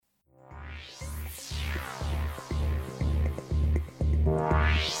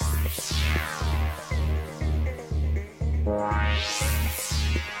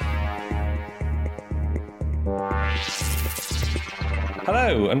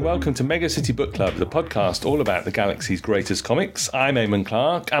Hello and welcome to Mega City Book Club, the podcast all about the galaxy's greatest comics. I'm Eamon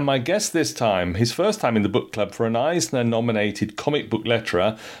Clark, and my guest this time, his first time in the book club for an Eisner-nominated comic book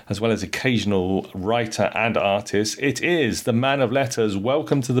letterer, as well as occasional writer and artist, it is the man of letters.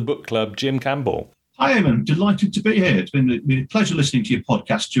 Welcome to the book club, Jim Campbell. Hi Eamon, delighted to be here. It's been a pleasure listening to your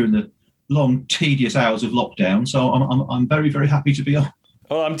podcast during the long, tedious hours of lockdown, so I'm very, very happy to be on.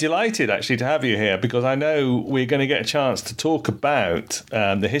 Well, I'm delighted, actually, to have you here because I know we're going to get a chance to talk about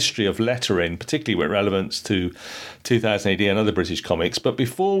the history of lettering, particularly with relevance to 2000 AD and other British comics. But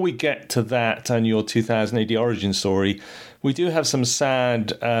before we get to that and your 2000 AD origin story, we do have some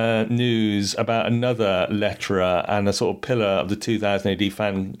sad news about another letterer and a sort of pillar of the 2000 AD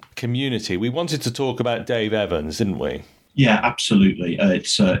fan community. We wanted to talk about Dave Evans, didn't we? Yeah, absolutely.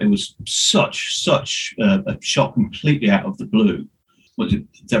 It was such a shock completely out of the blue. Was it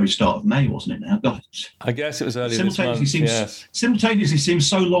the very start of May, wasn't it now? God. I guess it was early this month, yes. Simultaneously seems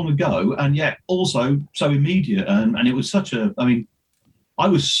so long ago and yet also so immediate. And it was such a, I mean, I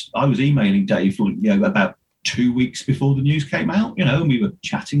was emailing Dave about 2 weeks before the news came out, and we were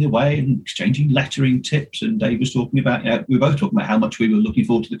chatting away and exchanging lettering tips. And Dave was talking about, we were both talking about how much we were looking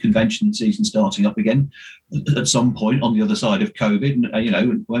forward to the convention season starting up again at some point on the other side of COVID.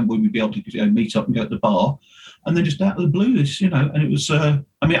 And, when would we be able to meet up and go to the bar? And then just out of the blue, and it was, I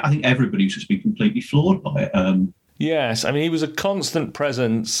think everybody was just been completely floored by it. Yes, I mean, he was a constant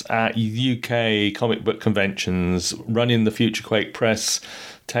presence at UK comic book conventions, running the Future Quake press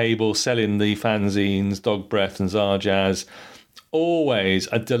table, selling the fanzines, Dog Breath and Zarjazz. Always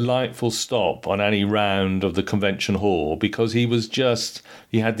a delightful stop on any round of the convention hall because he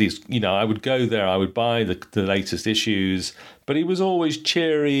had these, I would go there, I would buy the latest issues, but he was always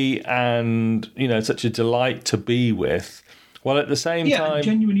cheery and, such a delight to be with. While at the same time... Yeah,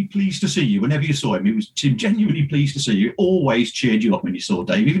 genuinely pleased to see you. Whenever you saw him, he was genuinely pleased to see you. Always cheered you up when you saw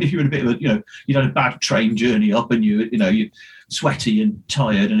Dave, even if you were in a bit of you'd had a bad train journey up and you're sweaty and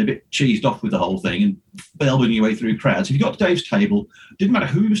tired and a bit cheesed off with the whole thing and elbowing your way through crowds. If you got to Dave's table, didn't matter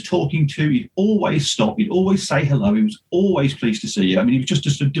who he was talking to, he'd always stop, he'd always say hello, he was always pleased to see you. I mean, he was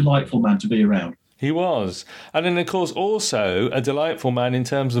just a delightful man to be around. He was. And then, of course, also a delightful man in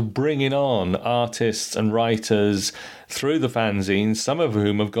terms of bringing on artists and writers through the fanzines, some of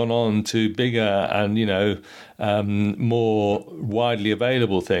whom have gone on to bigger and, more widely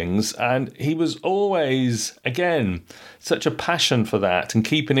available things. And he was always, again, such a passion for that and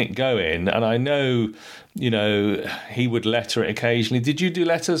keeping it going. And I know, he would letter it occasionally. Did you do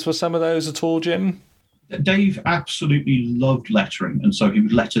letters for some of those at all, Jim? Dave absolutely loved lettering, and so he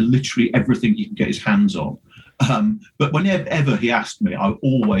would letter literally everything he could get his hands on. But whenever he asked me, I would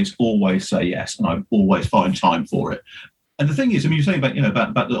always say yes, and I would always find time for it. And the thing is, you're saying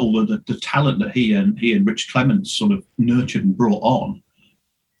about all the talent that he and Rich Clements sort of nurtured and brought on.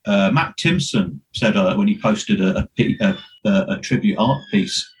 Matt Timpson said when he posted a tribute art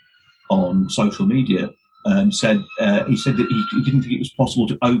piece on social media, he said that he didn't think it was possible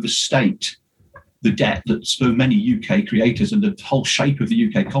to overstate the debt that so many UK creators and the whole shape of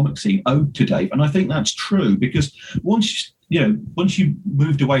the UK comic scene owed to Dave. And I think that's true because once you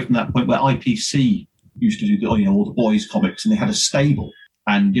moved away from that point where IPC used to do all the boys comics and they had a stable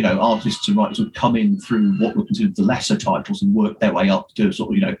and, artists and writers would come in through what were considered the lesser titles and work their way up to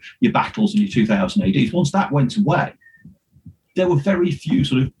sort of, your Battles and your 2000 ADs. Once that went away, there were very few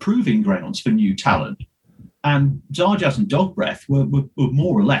sort of proving grounds for new talent. And Zarjazz and Dog Breath were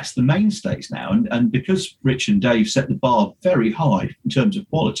more or less the mainstays now. And because Rich and Dave set the bar very high in terms of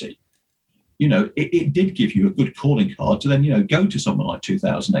quality, it did give you a good calling card to then, go to someone like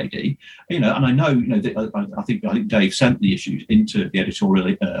 2000 AD. And I know, I think Dave sent the issues into the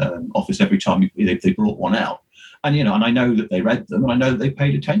editorial office every time they brought one out. And, and I know that they read them and I know that they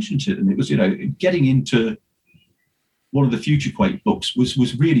paid attention to them. It was, getting into one of the Future Quake books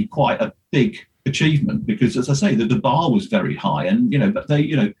was really quite a big achievement because, as I say, the bar was very high, and but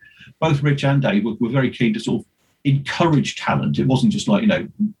they, both Rich and Dave were very keen to sort of encourage talent. It wasn't just like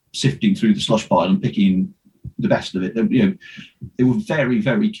sifting through the slush pile and picking the best of it. They were very,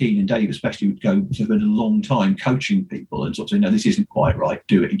 very keen, and Dave especially would go for a long time coaching people and sort of say, no, this isn't quite right,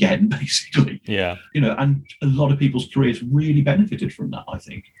 do it again, basically. Yeah. And a lot of people's careers really benefited from that, I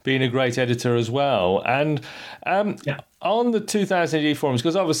think. Being a great editor as well. And on the 2000 AD forums,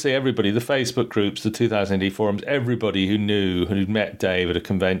 because obviously everybody, the Facebook groups, the 2000 AD forums, everybody who'd met Dave at a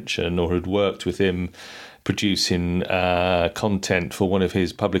convention or had worked with him producing content for one of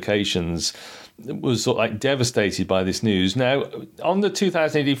his publications, was sort of like devastated by this news. Now, on the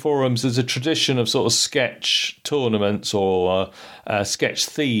 2000 AD forums, there's a tradition of sort of sketch tournaments or sketch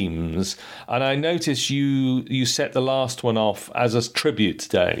themes, and I noticed you set the last one off as a tribute to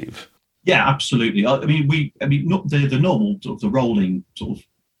Dave. Yeah, absolutely. Not the normal sort of the rolling sort of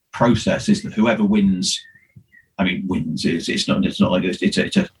process is that whoever wins. Wins is it's not like it's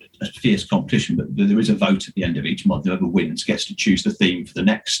a fierce competition, but there is a vote at the end of each month. Whoever wins gets to choose the theme for the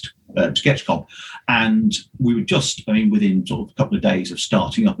next sketch comp. And we were just, within sort of a couple of days of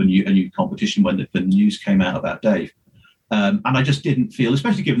starting up a new competition when the news came out about Dave. And I just didn't feel,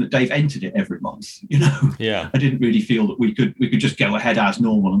 especially given that Dave entered it every month, Yeah. I didn't really feel that we could just go ahead as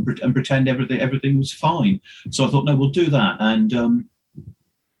normal and pretend everything was fine. So I thought, no, we'll do that. And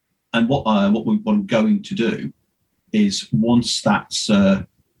what I'm going to do is once that's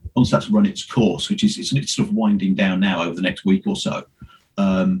run its course, which is it's sort of winding down now over the next week or so.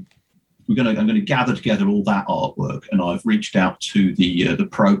 I'm going to gather together all that artwork, and I've reached out to the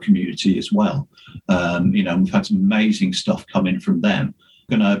pro community as well. We've had some amazing stuff come in from them.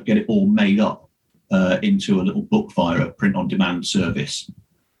 I'm going to get it all made up into a little book via a print-on-demand service.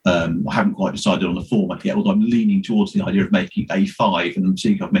 I haven't quite decided on the format yet, although I'm leaning towards the idea of making A5 and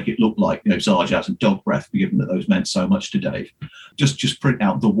seeing if I can make it look like Zarjaz and Dog Breath, given that those meant so much to Dave. Just print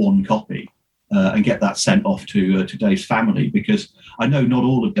out the one copy and get that sent off to Dave's family, because I know not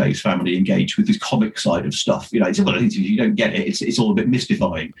all of Dave's family engage with this comic side of stuff. It's one of the things, if you don't get it, it's all a bit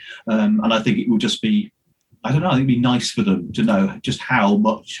mystifying. And I think it will just be, I don't know, I think it'd be nice for them to know just how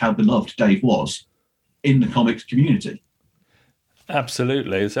beloved Dave was in the comics community.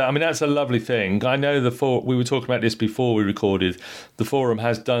 Absolutely. So, that's a lovely thing. I know we were talking about this before we recorded. The forum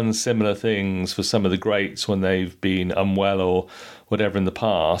has done similar things for some of the greats when they've been unwell or whatever in the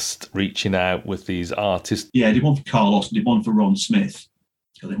past, reaching out with these artists. Yeah, I did one for Carlos and did one for Ron Smith.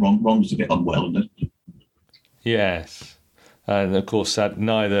 I think Ron was a bit unwell, isn't it? Yes. And of course,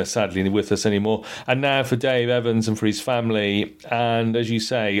 neither sadly with us anymore. And now for Dave Evans and for his family. And as you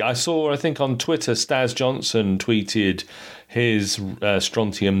say, I think on Twitter, Staz Johnson tweeted his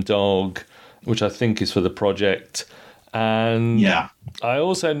Strontium dog, which I think is for the project. And yeah, I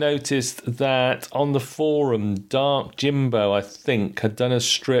also noticed that on the forum, Dark Jimbo, I think, had done a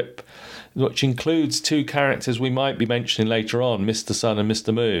strip which includes two characters we might be mentioning later on, Mr. Sun and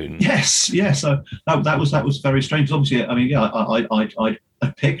Mr. Moon. Yes. So that was very strange. Obviously,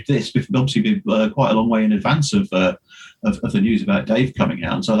 I picked this, obviously, quite a long way in advance of the news about Dave coming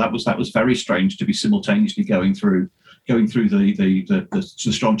out. And so that was very strange to be simultaneously going through the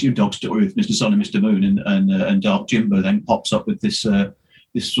Strontium dog story with Mr. Sun and Mr. Moon, and Dark Jimbo then pops up with this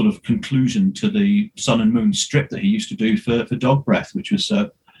sort of conclusion to the Sun and Moon strip that he used to do for Dog Breath, which was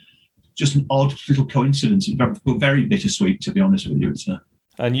just an odd little coincidence, very bittersweet, to be honest with you.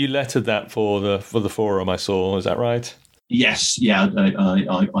 And you lettered that for the forum, I saw. Is that right? Yes, yeah, I did.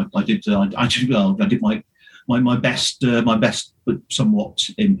 I did my best, but somewhat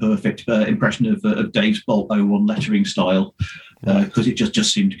imperfect impression of Dave's Bolt 01 lettering style, because it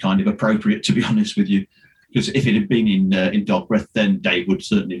just seemed kind of appropriate, to be honest with you. Because if it had been in Dog Breath, then Dave would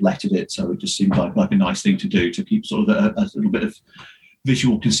certainly have lettered it. So it just seemed like a nice thing to do, to keep sort of a little bit of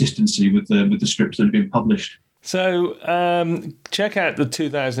visual consistency with the strips that have been published. So check out the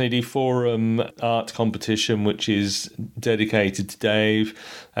 2000 AD Forum art competition, which is dedicated to Dave.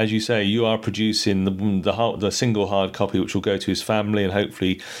 As you say, you are producing the single hard copy, which will go to his family, and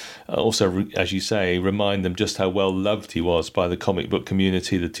hopefully also, as you say, remind them just how well loved he was by the comic book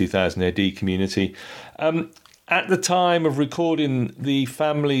community, the 2000 AD community. At the time of recording, the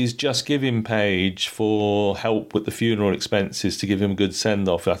family's Just Giving page for help with the funeral expenses to give him a good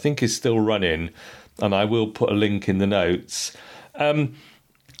send-off, I think, is still running, and I will put a link in the notes. In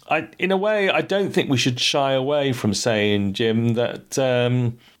a way, I don't think we should shy away from saying, Jim, that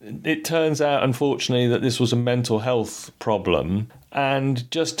it turns out, unfortunately, that this was a mental health problem. And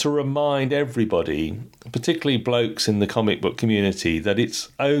just to remind everybody, particularly blokes in the comic book community, that it's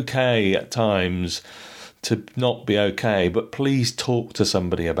okay at times to not be okay, but please talk to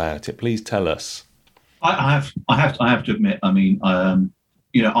somebody about it. Please tell us. I have to admit, I'm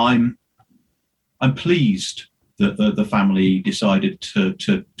pleased that the family decided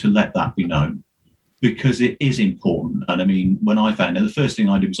to let that be known, because it is important. And when I found it, the first thing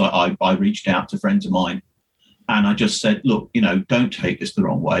I did was I reached out to friends of mine, and I just said, look, don't take this the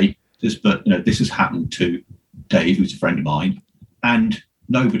wrong way. This has happened to Dave, who's a friend of mine, and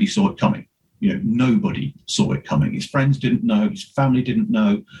nobody saw it coming. Nobody saw it coming. His friends didn't know. His family didn't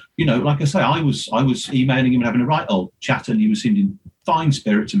know. Like I say, I was emailing him and having a right old chat, and he was sending fine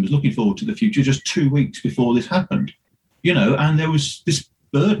spirits and was looking forward to the future just 2 weeks before this happened. And there was this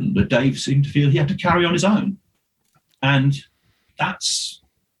burden that Dave seemed to feel he had to carry on his own. And that's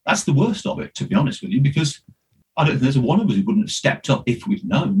the worst of it, to be honest with you, because I don't think there's one of us who wouldn't have stepped up if we'd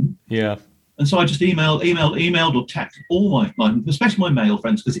known. Yeah. And so I just emailed or texted all my especially my male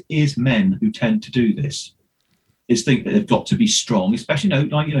friends, because it is men who tend to do this, is think that they've got to be strong, especially,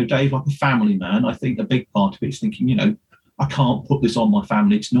 Dave, like a family man. I think a big part of it is thinking, I can't put this on my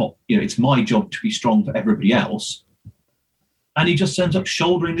family. It's not, it's my job to be strong for everybody else. And he just ends up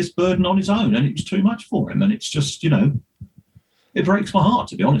shouldering this burden on his own, and it's too much for him. And it's just, it breaks my heart,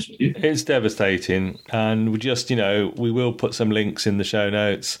 to be honest with you. It's devastating. And we will put some links in the show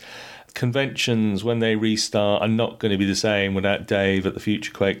notes. Conventions, when they restart, are not going to be the same without Dave at the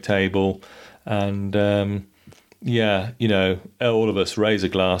Future Quake table. And all of us raise a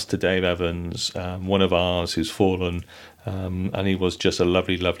glass to Dave Evans, one of ours who's fallen, and he was just a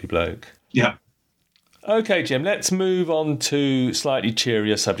lovely, lovely bloke. Yeah. Okay, Jim, let's move on to slightly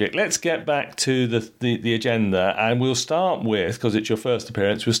cheerier subject. Let's get back to the agenda, and we'll start with, because it's your first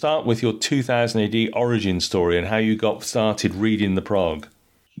appearance, we'll start with your 2000 AD origin story and how you got started reading the prog.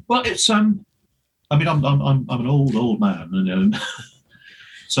 Well, it's I'm an old man, and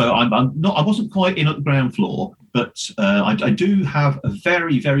so I wasn't quite in at the ground floor, but I do have a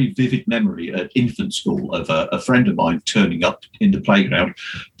very, very vivid memory at infant school of a friend of mine turning up in the playground,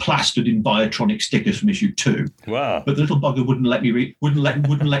 plastered in Biotronic stickers from issue 2. Wow! But the little bugger wouldn't let me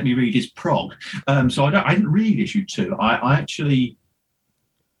read his prog. So I didn't read issue 2. I had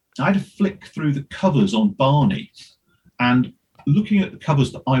to flick through the covers on Barney, and looking at the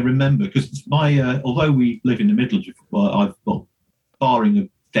covers that I remember, because although we live in the Midlands, barring a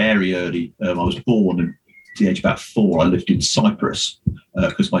very early, I was born and at the age of about 4, I lived in Cyprus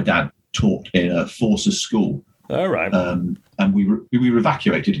because my dad taught in a forces school. All right. And we were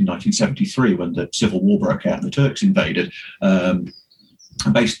evacuated in 1973 when the Civil War broke out and the Turks invaded, and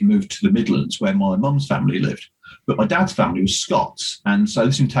basically moved to the Midlands where my mum's family lived. But my dad's family was Scots, and so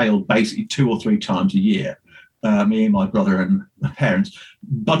this entailed basically 2 or 3 times a year, me and my brother and my parents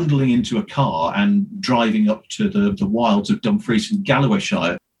bundling into a car and driving up to the wilds of Dumfries and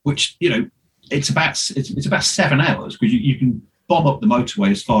Gallowayshire, which, it's about 7 hours, because you can bomb up the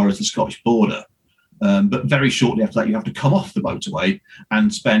motorway as far as the Scottish border. But very shortly after that, you have to come off the motorway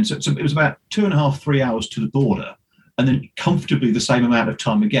and spend, so it was about 2.5, 3 hours to the border, and then comfortably the same amount of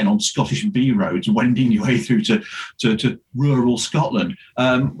time again on Scottish B roads, wending your way through to rural Scotland,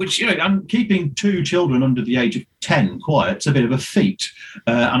 which, and keeping 2 children under the age of 10 quiet, it's a bit of a feat.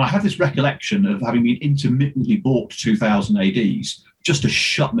 And I have this recollection of having been intermittently bought 2000 ADs just to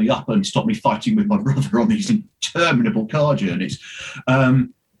shut me up and stop me fighting with my brother on these interminable car journeys.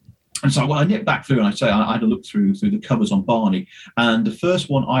 And so I nipped back through, and I had a look through the covers on Barney. And the first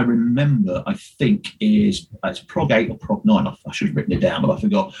one I remember, I think, is it's Prog 8 or Prog 9. I should have written it down, but I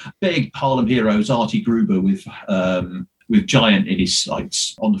forgot. Big Harlem Heroes, Artie Gruber with Giant in his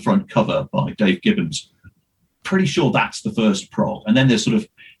sights on the front cover by Dave Gibbons. Pretty sure that's the first prog. And then there's sort of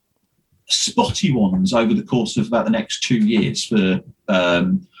spotty ones over the course of about the next 2 years for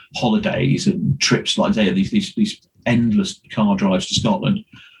holidays and trips like these endless car drives to Scotland.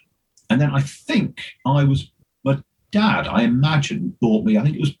 And then I think my dad, I imagine, bought me, I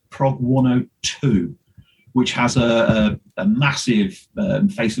think it was Prog 102, which has a massive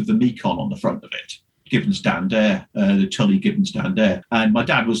face of the Mekon on the front of it. Gibbons Dandare, the Tully Gibbons Dandare. And my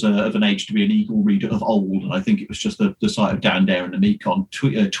dad was of an age to be an Eagle reader of old, and I think it was just the sight of Dandare and the Mekon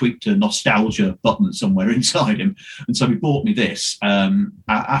tweaked a nostalgia button somewhere inside him. And so he bought me this,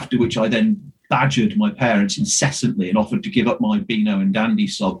 after which I then badgered my parents incessantly and offered to give up my Beano and Dandy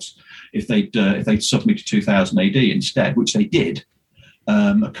subs if they'd sub me to 2000 AD instead, which they did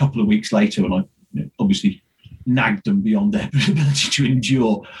a couple of weeks later, and I obviously nagged them beyond their ability to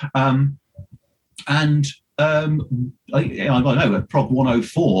endure. I don't know, Prog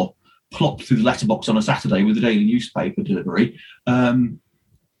 104 plopped through the letterbox on a Saturday with the daily newspaper delivery,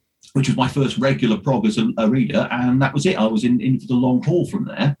 which was my first regular prog as a reader, and that was it. I was in for the long haul from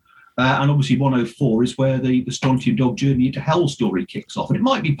there. And obviously 104 is where the Strontium Dog Journey into Hell story kicks off, and it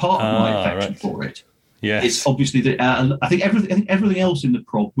might be part of my affection for it. Yes. It's obviously I think everything else in the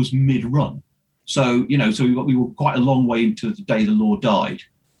prog was mid-run. So, we were quite a long way into the day the Lord died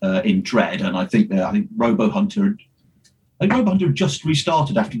in Dread, and I think Robo Hunter had just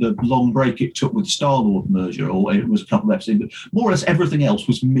restarted after the long break it took with Star-Lord merger, or it was a couple of episodes, but more or less everything else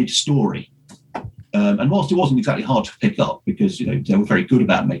was mid-story. And whilst it wasn't exactly hard to pick up, because they were very good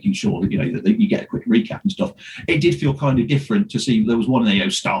about making sure that that you get a quick recap and stuff, it did feel kind of different to see there was one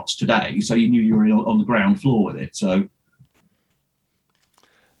of starts today, so you knew you were on the ground floor with it. So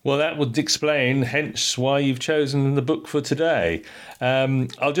Well, that would explain, hence why you've chosen the book for today.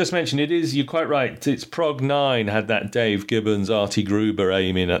 I'll just mention you're quite right. It's Prog 9 had that Dave Gibbons, Artie Gruber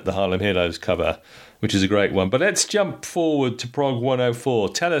aiming at the Harlem Heroes cover, which is a great one. But let's jump forward to Prog 104.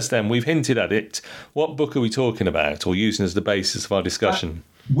 Tell us then, we've hinted at it. What book are we talking about or using as the basis of our discussion?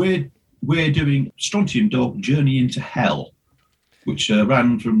 We're doing Strontium Dog Journey into Hell, which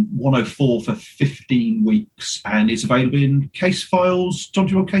ran from 104 for 15 weeks, and it's available in Case Files,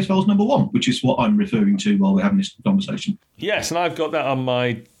 Strontium Dog Case Files number 1, which is what I'm referring to while we're having this conversation. Yes, and I've got that on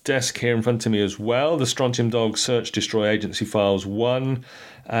my desk here in front of me as well, the Strontium Dog Search Destroy Agency Files 1.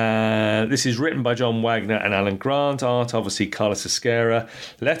 This is written by John Wagner and Alan Grant, art obviously Carlos Esquerra,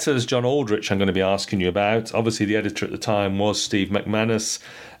 letters John Aldrich I'm going to be asking you about. Obviously the editor at the time was Steve McManus.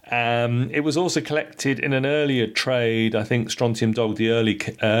 It was also collected in an earlier trade, I think Strontium Dog, the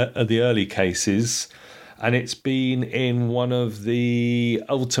early cases, and it's been in one of the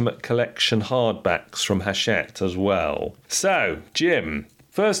Ultimate Collection hardbacks from Hachette as well. So, Jim,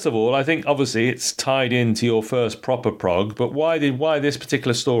 first of all, I think obviously it's tied into your first proper prog, but why this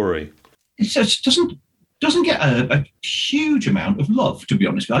particular story? It just doesn't get a huge amount of love, to be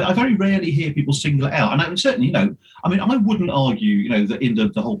honest. I very rarely hear people single it out. And certainly, I wouldn't argue, that in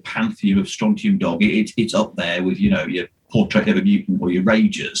the whole pantheon of Strontium Dog, it's up there with, your Portrait of a Mutant or your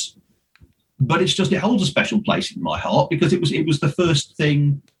Ragers. But it holds a special place in my heart because it was the first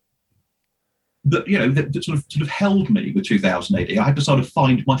thing that, that sort of held me with 2000 AD. I had to sort of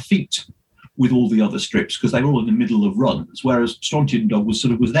find my feet with all the other strips because they were all in the middle of runs, whereas Strontium Dog was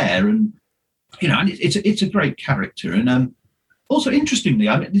there and, and it's a great character. And also, interestingly,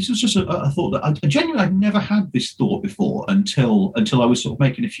 this was just a thought that I'd never had this thought before until I was sort of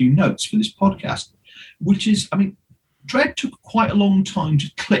making a few notes for this podcast, which is, Dread took quite a long time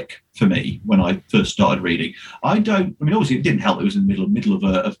to click for me when I first started reading. Obviously it didn't help. It was in the middle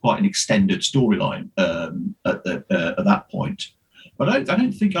of quite an extended storyline at that point. But I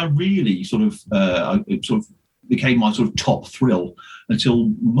don't think I really it became my sort of top thrill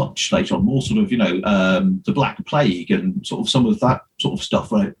until much later on, more sort of, the Black Plague and sort of some of that sort of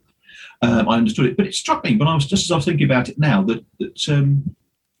stuff, right? I understood it. But it struck me when I was thinking about it now that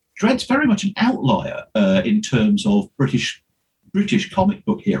Dread's very much an outlier in terms of British comic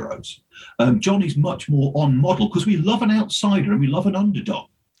book heroes. Johnny's much more on model because we love an outsider and we love an underdog.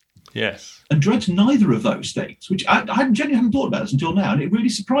 Yes. And Dread's neither of those things, which I genuinely hadn't thought about this until now, and it really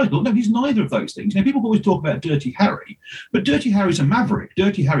surprised me. No, he's neither of those things. People always talk about Dirty Harry, but Dirty Harry's a maverick.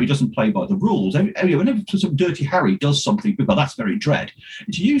 Dirty Harry doesn't play by the rules. Whenever Dirty Harry does something, well, that's very Dread.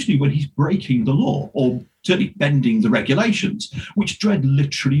 It's usually when he's breaking the law or certainly bending the regulations, which Dread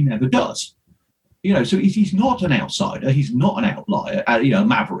literally never does. So he's not an outsider. He's not an outlier, a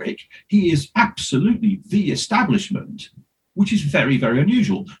maverick. He is absolutely the establishment, which is very, very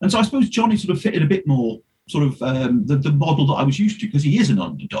unusual. And so I suppose Johnny sort of fit in a bit more sort of the model that I was used to because he is an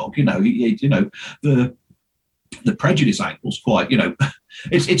underdog. The prejudice angle's quite,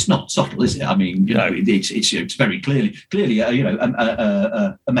 it's not subtle, is it? It's very clearly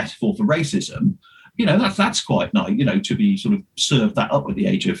a metaphor for racism. That's quite nice, to be sort of served that up at the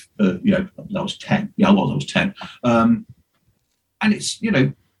age of, I was 10. Yeah, I was 10. And it's,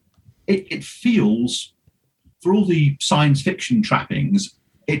 it feels, for all the science fiction trappings,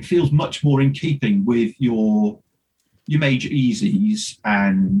 it feels much more in keeping with your Major Easies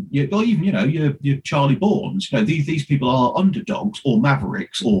and your Charlie Bournes. These people are underdogs or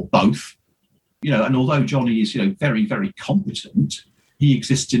mavericks or both. And although Johnny is very, very competent, he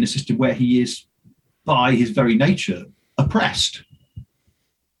exists in a system where he is, by his very nature, oppressed.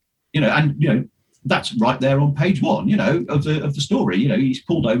 That's right there on page 1, of the story. He's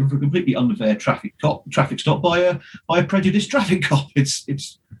pulled over for a completely unfair traffic stop by a prejudiced traffic cop.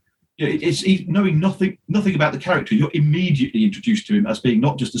 It's knowing nothing about the character. You're immediately introduced to him as being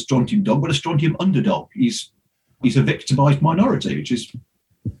not just a Strontium dog, but a Strontium underdog. He's a victimized minority, which is.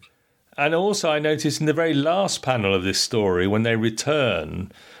 And also, I noticed in the very last panel of this story, when they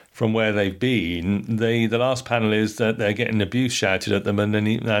return from where they've been, the last panel is that they're getting abuse shouted at them, and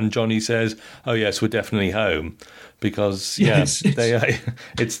then Johnny says, "Oh yes, we're definitely home," because it's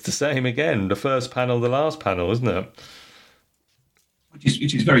the same again. The first panel, the last panel, isn't it?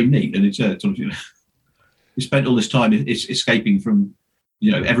 Which is very neat, and it's sort of we spent all this time escaping from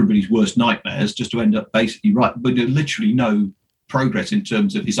everybody's worst nightmares, just to end up basically but literally no progress in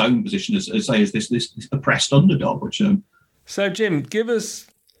terms of his own position as this oppressed underdog. Which so Jim, give us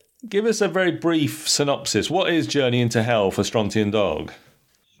a very brief synopsis. What is Journey into Hell for Strontium Dog?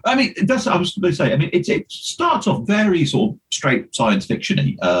 That's what I was going to say. It starts off very sort of straight science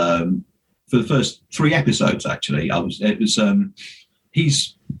fiction-y. For the first 3 episodes, actually,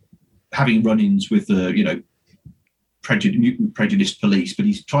 he's having run-ins with the, mutant prejudiced police, but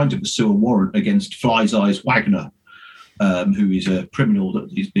he's trying to pursue a warrant against Fly's Eyes Wagner, who is a criminal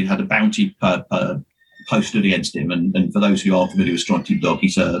that had a bounty posted against him. And for those who aren't familiar with Strontium Dog,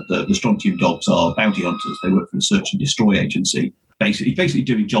 the Strontium Dogs are bounty hunters. They work for the Search and Destroy Agency. Basically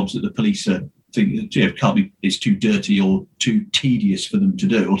doing jobs that the police think can't be, it's too dirty or too tedious for them to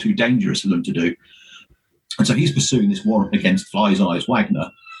do, or too dangerous for them to do. And so he's pursuing this warrant against Fly's Eyes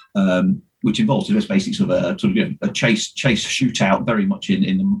Wagner, which involves basically sort of a chase shootout, very much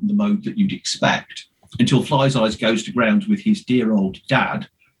in the mode that you'd expect, until Fly's Eyes goes to ground with his dear old dad,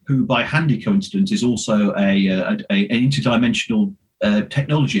 who by handy coincidence is also an interdimensional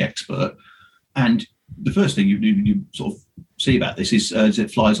technology expert. And the first thing you sort of see about this is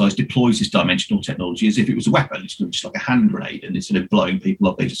that Fly's Eyes deploys this dimensional technology as if it was a weapon. It's just like a hand grenade, and instead of blowing people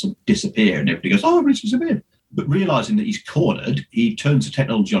up, they just sort of disappear, and everybody goes, "Oh, it's disappeared." But realising that he's cornered, he turns the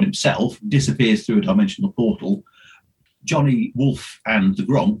technology on himself, disappears through a dimensional portal. Johnny, Wolf, and the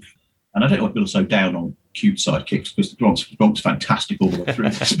Gronk, and I don't know why people are so down on cute sidekicks, because the Gronk's fantastic all the way through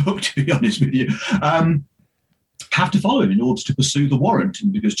this book, to be honest with you, have to follow him in order to pursue the warrant.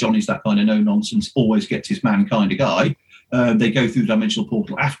 And because Johnny's that kind of no-nonsense, always gets his man kind of guy, they go through the dimensional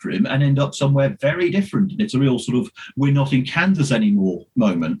portal after him and end up somewhere very different. And it's a real sort of we're not in Kansas anymore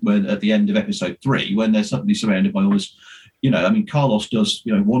moment when at the end of episode 3, when they're suddenly surrounded by all this, Carlos does,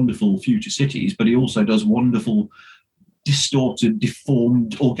 wonderful future cities, but he also does wonderful distorted,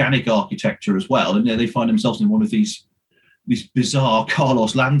 deformed organic architecture as well. And they find themselves in one of these bizarre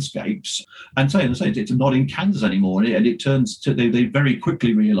Carlos landscapes, and it's not in Kansas anymore. And it turns to they very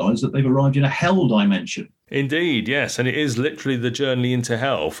quickly realise that they've arrived in a hell dimension. Indeed, yes, and it is literally the journey into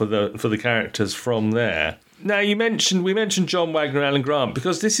hell for the characters from there. Now, we mentioned John Wagner and Alan Grant,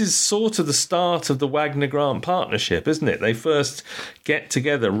 because this is sort of the start of the Wagner-Grant partnership, isn't it? They first get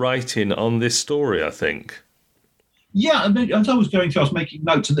together writing on this story, I think. Yeah, and as I was going through, I was making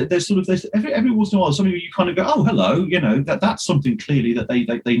notes, and there's every once in a while something you kind of go, oh, hello, that's something clearly that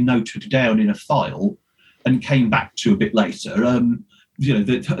they noted down in a file and came back to a bit later. On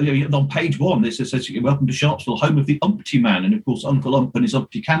page 1, it says, "Welcome to Sharpsville, home of the Umpty Man," and of course, Uncle Ump and his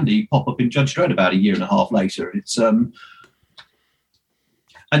Umpty Candy pop up in Judge Dredd about a year and a half later. It's and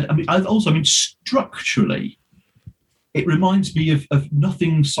structurally, it reminds me of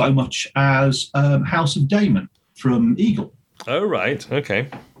nothing so much as House of Damon from Eagle. Oh, right. Okay.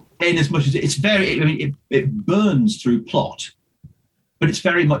 In as much as it's very, it burns through plot, but it's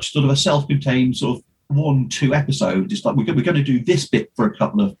very much sort of a self-contained sort of 1-2 episodes. It's like we're going to do this bit for a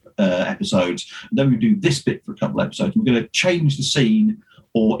couple of episodes, and then we do this bit for a couple of episodes. We're going to change the scene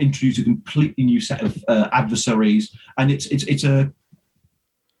or introduce a completely new set of adversaries, and it's a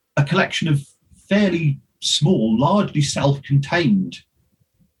collection of fairly small, largely self-contained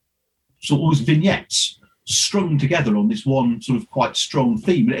sort of vignettes strung together on this one sort of quite strong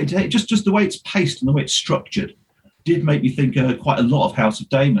theme. It just the way it's paced and the way it's structured did make me think quite a lot of House of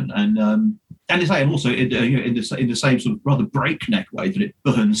Damon, and also in the same sort of rather breakneck way that it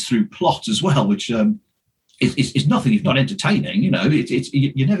burns through plot as well, which is nothing if not entertaining.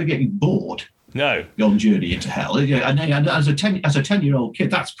 You're never getting bored. No, on Journey into Hell, and as a 10-year-old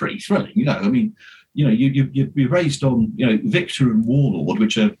kid, that's pretty thrilling. You're raised on Victor and Warlord,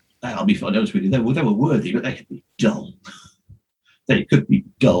 which are, I'll be honest with you, they were worthy, but they could be dull. They could be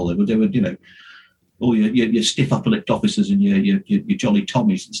dull. They were all your stiff upper-lipped officers and your jolly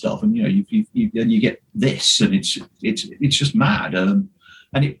Tommies and stuff, and you get this, and it's just mad.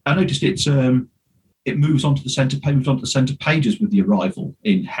 I noticed it moves onto the centre pages with the arrival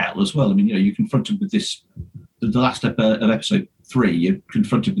in Hell as well. I mean, you're confronted with this. The last of episode 3, you're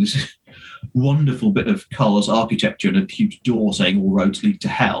confronted with this wonderful bit of Carlos architecture and a huge door saying all roads lead to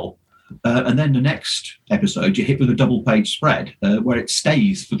hell. And then the next episode, you're hit with a double-page spread where it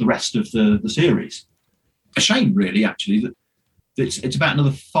stays for the rest of the series. A shame, really, actually, that it's about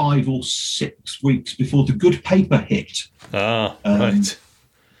another 5 or 6 weeks before the good paper hit. Right.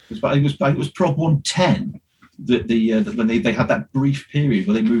 It was Prog 110 that when they had that brief period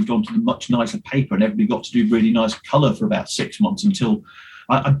where they moved on to the much nicer paper and everybody got to do really nice colour for about 6 months until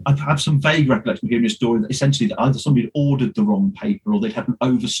I have some vague recollection of hearing a story that essentially that either somebody had ordered the wrong paper or they'd had an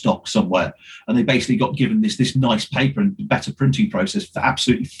overstock somewhere, and they basically got given this nice paper and better printing process for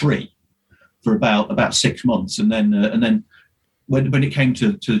absolutely free for about 6 months, and then when it came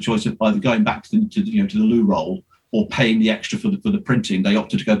to the choice of either going back to the loo roll or paying the extra for the printing, they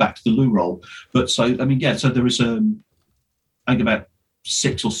opted to go back to the loo roll. But so there was I think about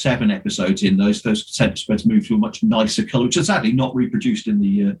 6 or 7 episodes in those centre spreads moved to a much nicer colour, which is sadly not reproduced in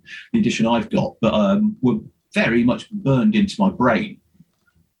the edition I've got, but were very much burned into my brain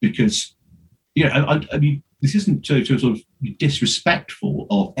because, I mean, this isn't to sort of be disrespectful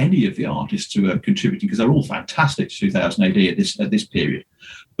of any of the artists who are contributing, because they're all fantastic to 2000 AD at this period.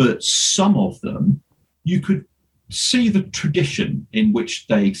 But some of them, you could see the tradition in which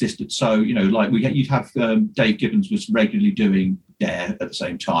they existed. So, like you'd have Dave Gibbons was regularly doing Dare at the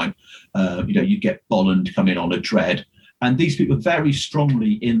same time. You'd get Bolland come in on a Dread. And these people are very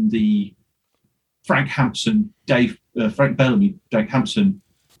strongly in the Frank Bellamy, Dave Hampson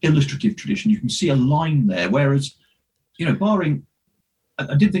illustrative tradition. You can see a line there. Whereas, barring,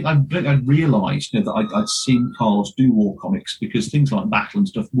 I didn't think I'd realised that I'd seen Carlos do war comics, because things like Battle and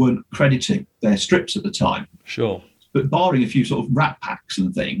stuff weren't crediting their strips at the time. Sure. But barring a few sort of Rat Packs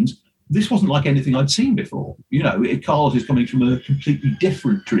and things, this wasn't like anything I'd seen before. Carlos is coming from a completely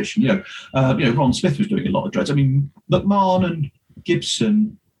different tradition. Ron Smith was doing a lot of Dreads. I mean, McMahon and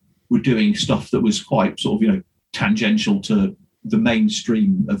Gibson were doing stuff that was quite sort of, tangential to the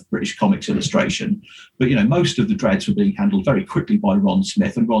mainstream of British comics illustration. But, most of the Dreads were being handled very quickly by Ron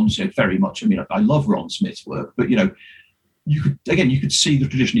Smith, and Ron said very much, I mean, I love Ron Smith's work, but, you could see the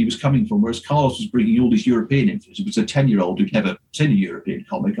tradition he was coming from, whereas Carlos was bringing all these European influences. It was a 10-year-old who'd never seen a European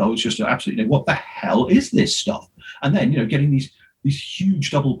comic. I was just absolutely, what the hell is this stuff? And then, getting these huge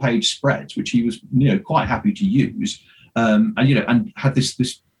double-page spreads, which he was, quite happy to use, and had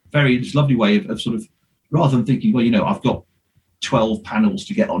this lovely way of sort of, rather than thinking, well, I've got 12 panels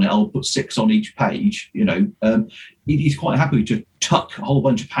to get on it, I'll put 6 on each page. He's quite happy to tuck a whole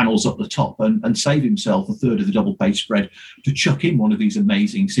bunch of panels up the top and save himself a third of the double page spread to chuck in one of these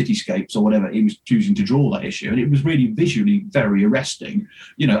amazing cityscapes or whatever he was choosing to draw that issue. And it was really visually very arresting,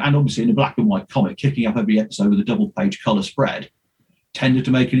 and obviously in a black and white comic, kicking up every episode with a double page colour spread tended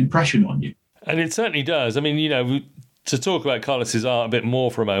to make an impression on you. And it certainly does. I mean, to talk about Carlos's art a bit more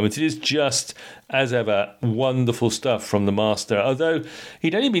for a moment, it is just, as ever, wonderful stuff from the master. Although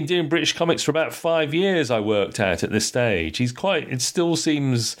he'd only been doing British comics for about 5 years, I worked out at this stage. It still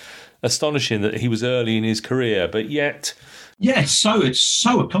seems astonishing that he was early in his career, but yet... Yes, it's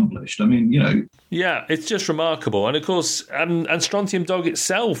so accomplished. I mean, Yeah, it's just remarkable. And of course, and Strontium Dog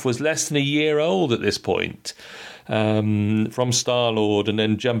itself was less than a year old at this point. From Star-Lord, and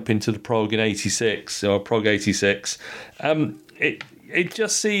then jump into the prog in 86 or prog 86. It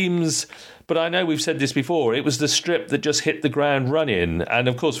just seems, but I know we've said this before, it was the strip that just hit the ground running. And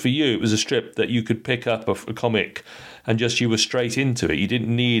of course for you it was a strip that you could pick up a comic and just you were straight into it. You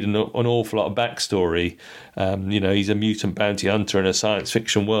didn't need an awful lot of backstory. He's a mutant bounty hunter in a science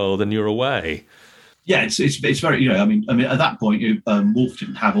fiction world and you're away. Yeah, it's very, I mean at that point Wolf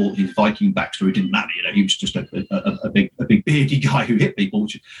didn't have all his Viking backstory. It didn't matter, he was just a big beardy guy who hit people,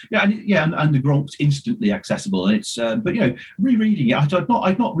 which and the Gronk's instantly accessible. And it's but rereading it,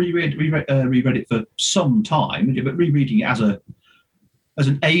 I've not reread it for some time, but rereading it as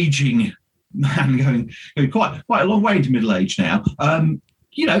an aging man going quite a long way into middle age now.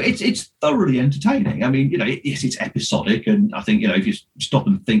 It's thoroughly entertaining. I mean, yes, it's episodic, and I think if you stop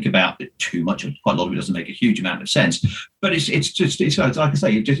and think about it too much, quite a lot of it doesn't make a huge amount of sense. But it's like I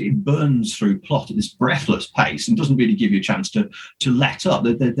say, it burns through plot at this breathless pace and doesn't really give you a chance to let up.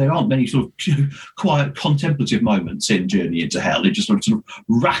 There aren't many sort of quiet contemplative moments in Journey into Hell. It just sort of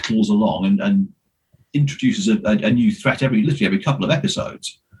rattles along and introduces a new threat literally every couple of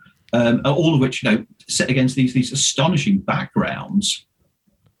episodes, all of which set against these astonishing backgrounds.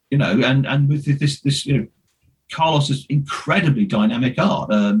 And with this, Carlos's incredibly dynamic art.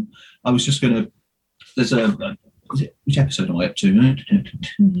 I was just going to. There's which episode am I up to?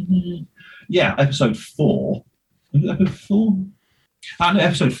 Yeah, episode 4. Episode 4. No,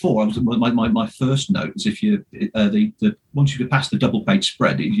 episode 4. I was my first note is if you once you get past the double page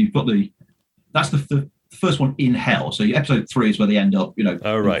spread, you've got that's the first one in Hell. So episode 3 is where they end up.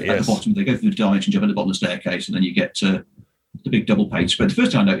 Oh right, at the bottom. They go through the dimension, jump at the bottom of the staircase, and then you get to the big double page spread. The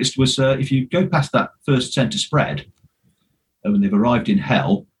first thing I noticed was if you go past that first centre spread, when they've arrived in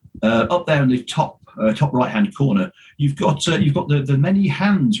Hell, up there in the top right hand corner, you've got the many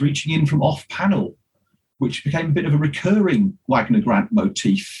hands reaching in from off panel, which became a bit of a recurring Wagner Grant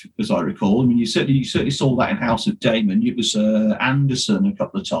motif, as I recall. I mean, you certainly saw that in House of Damon. It was Anderson a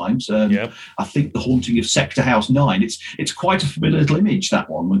couple of times. Yep. I think The Haunting of Sector House 9. It's quite a familiar little image, that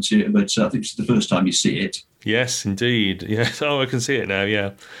one, but I think it's the first time you see it. Yes, indeed. Yes. Oh, I can see it now.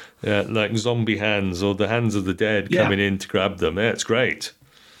 Yeah, like zombie hands or the hands of the dead coming in to grab them. Yeah, it's great.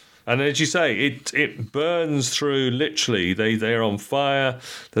 And as you say, it burns through. Literally, they're on fire.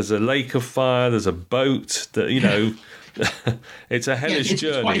 There's a lake of fire. There's a boat. That it's a hellish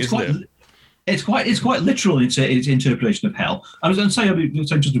journey, isn't it? It's quite literal in its interpretation of Hell. I was going to say,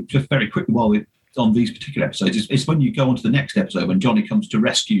 just very quickly while we're on these particular episodes. It's when you go on to the next episode when Johnny comes to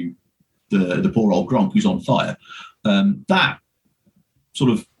rescue the poor old Gronk who's on fire. That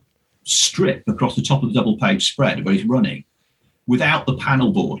sort of strip across the top of the double page spread where he's running without the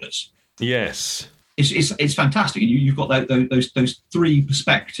panel borders. Yes. It's fantastic. And you've got those three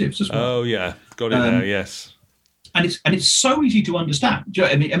perspectives as well. Oh yeah, got it now. Yes. And it's so easy to understand. Do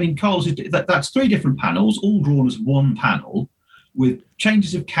you know, I mean, Carl's that's three different panels, all drawn as one panel, with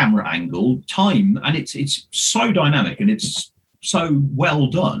changes of camera angle, time, and it's so dynamic and it's so well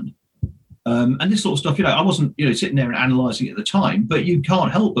done. And this sort of stuff, you know, I wasn't, you know, sitting there and analysing it at the time, but you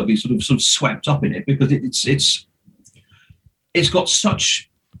can't help but be sort of swept up in it because it's got such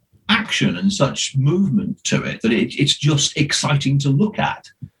action and such movement to it that it's just exciting to look at.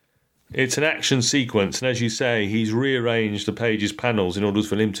 It's an action sequence, and as you say, he's rearranged the page's panels in order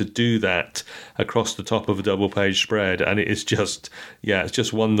for him to do that across the top of a double-page spread, and it is just, it's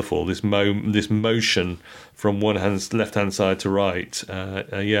just wonderful. This motion from left-hand side to right,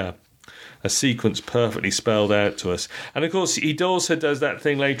 a sequence perfectly spelled out to us. And of course, he also does that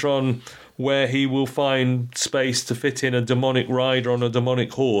thing later on where he will find space to fit in a demonic rider on a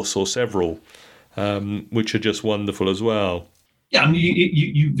demonic horse or several, which are just wonderful as well. Yeah, I mean,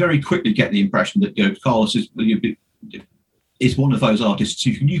 you very quickly get the impression that, you know, Carlos is one of those artists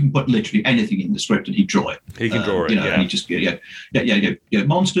who you can put literally anything in the script and he'd draw it. He can draw it, you know, and he just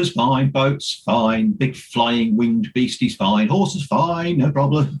monsters fine, boats fine, big flying winged beasties fine, horses fine, no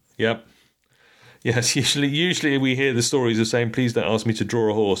problem. Yep. Yes, usually we hear the stories of saying, please don't ask me to draw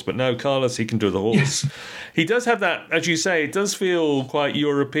a horse. But no, Carlos, he can do the horse. Yes. He does have that, as you say, it does feel quite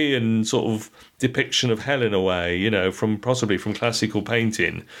European sort of depiction of hell in a way, you know, possibly from classical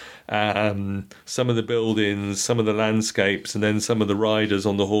painting. Some of the buildings, some of the landscapes, and then some of the riders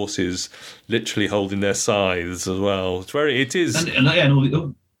on the horses literally holding their scythes as well. And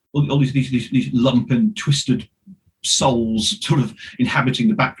all these lump and twisted souls sort of inhabiting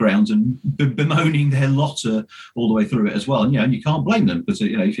the backgrounds and bemoaning their lot all the way through it as well. And, you know, and you can't blame them because,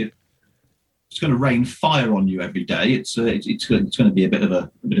 you know, if it's going to rain fire on you every day, it's going to be a bit of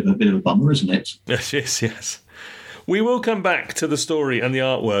a bummer, isn't it? Yes. We will come back to the story and the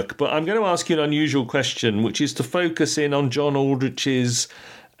artwork, but I'm going to ask you an unusual question, which is to focus in on John Aldrich's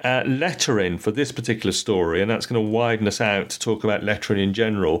lettering for this particular story, and that's going to widen us out to talk about lettering in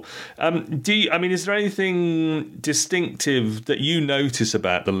general. Is there anything distinctive that you notice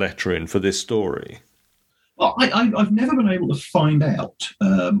about the lettering for this story? Well, I've never been able to find out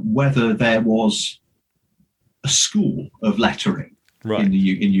whether there was a school of lettering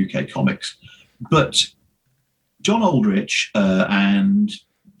in UK comics, but John Aldrich and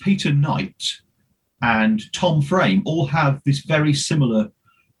Peter Knight and Tom Frame all have this very similar,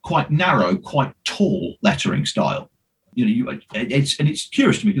 quite narrow, quite tall lettering style. You know, it's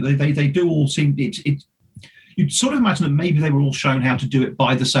curious to me because they do all seem you'd sort of imagine that maybe they were all shown how to do it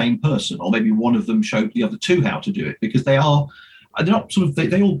by the same person, or maybe one of them showed the other two how to do it, because they're not sort of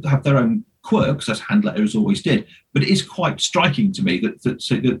they all have their own quirks, as hand letterers always did. But it is quite striking to me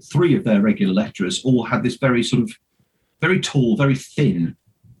that three of their regular letterers all had this very sort of very tall, very thin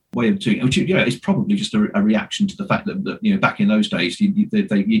way of doing it, which, you know, is probably just a reaction to the fact that you know, back in those days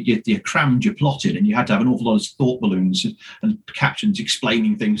you crammed your plot in and you had to have an awful lot of thought balloons and captions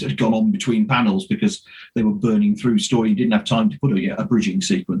explaining things that had gone on between panels because they were burning through story. You didn't have time to put a bridging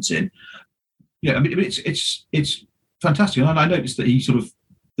sequence in. Yeah, I mean, it's fantastic. And I noticed that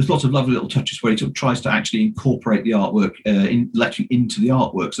there's lots of lovely little touches where he sort of tries to actually incorporate the artwork into the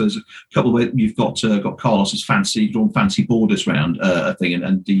artwork. So there's a couple where you've got Carlos's drawn fancy borders around a thing,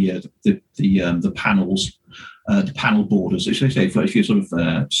 and the panels, the panel borders. So if you sort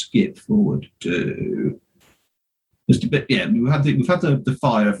of skip forward to just a bit, we've had the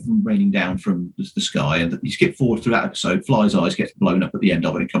fire raining down from the sky, and you skip forward through that episode. Fly's eyes gets blown up at the end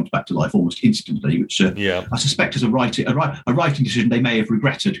of it and comes back to life almost instantly, which I suspect is a writing decision they may have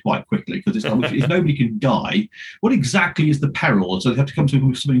regretted quite quickly, because if nobody can die, what exactly is the peril? So they have to come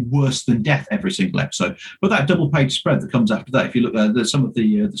to something worse than death every single episode. But that double page spread that comes after that, if you look at some of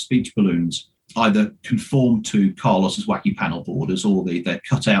the speech balloons, either conform to Carlos's wacky panel borders or they're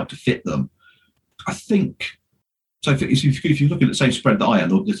cut out to fit them. I think. So if you look at the same spread that I am,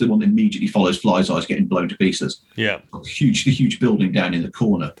 there's the one that immediately follows Fly's eyes getting blown to pieces. Yeah, the huge building down in the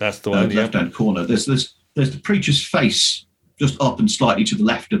corner. That's the one. Left-hand corner. There's the preacher's face just up and slightly to the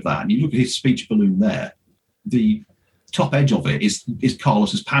left of that, and you look at his speech balloon there. The top edge of it is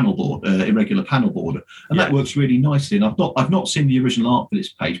Carlos's panel board, irregular panel border, and that works really nicely. And I've not seen the original art for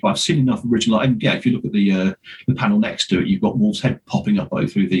this page, but I've seen enough original art. And if you look at the panel next to it, you've got Wolf's head popping up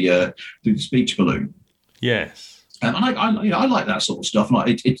through the speech balloon. Yes. And I like that sort of stuff.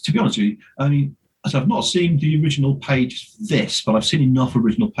 And to be honest with you, I mean, So I've not seen the original page for this, but I've seen enough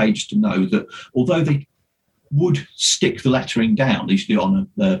original pages to know that although they would stick the lettering down, they used to do it on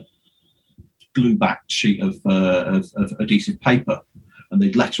a glue-backed sheet of adhesive paper, and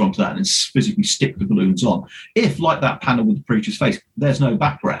they'd letter onto that and then physically stick the balloons on. If, like that panel with the preacher's face, there's no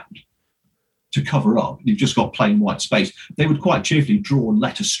background to cover up, you've just got plain white space, they would quite cheerfully draw and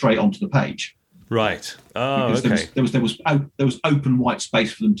letter straight onto the page. Right. Oh, because okay. there was open white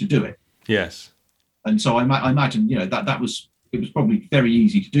space for them to do it. Yes. And so I imagine, that was, it was probably very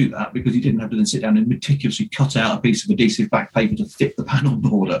easy to do that because you didn't have to then sit down and meticulously cut out a piece of adhesive back paper to fit the panel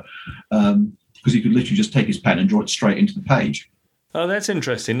border, because he could literally just take his pen and draw it straight into the page. Oh, that's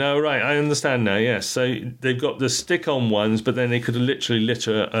interesting. No, right, I understand now, yes. So they've got the stick-on ones, but then they could literally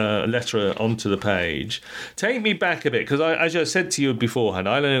letter onto the page. Take me back a bit, because as I said to you beforehand,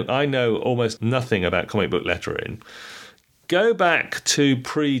 I know almost nothing about comic book lettering. Go back to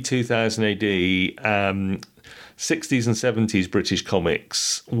pre-2000 AD, 60s and 70s British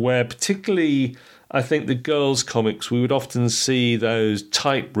comics, where particularly, I think the girls' comics, we would often see those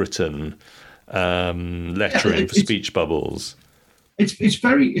typewritten lettering for speech bubbles. It's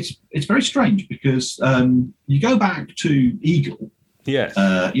very strange because you go back to Eagle, yes,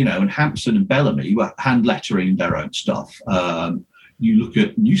 and Hampson and Bellamy were hand lettering their own stuff. You look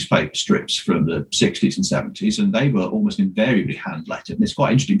at newspaper strips from the 60s and 70s, and they were almost invariably hand lettered. And it's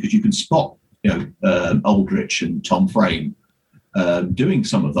quite interesting because you can spot, Aldrich and Tom Frame doing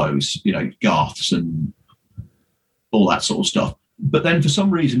some of those, Garths and all that sort of stuff. But then, for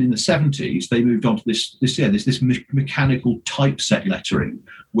some reason, in the 70s, they moved on to this mechanical typeset lettering,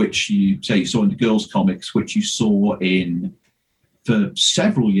 which you saw in the girls' comics, which you saw for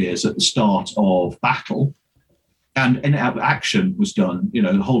several years at the start of Battle, and Action was done. The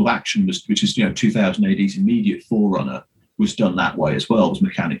whole of Action was, which is 2000 AD's immediate forerunner, was done that way as well. Was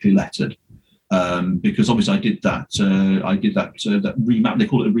mechanically lettered. Because obviously I did that remap. They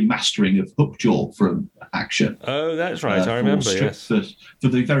call it a remastering of Hookjaw from Action. Oh, that's right. I remember. Yes, for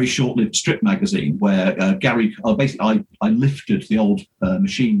the very short-lived strip magazine, where Gary, basically, I lifted the old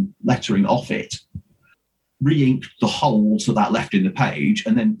machine lettering off it, re-inked the holes that left in the page,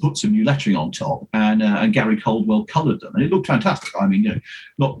 and then put some new lettering on top. And Gary Caldwell coloured them, and it looked fantastic. I mean,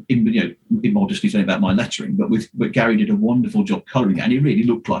 not immodestly saying about my lettering, but Gary did a wonderful job colouring it, and it really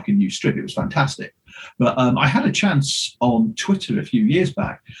looked like a new strip. It was fantastic. But I had a chance on Twitter a few years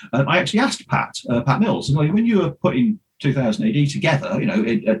back. I actually asked Pat Mills, when you were putting 2000 AD together,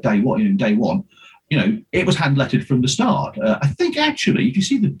 at day one, it was hand lettered from the start. I think actually, if you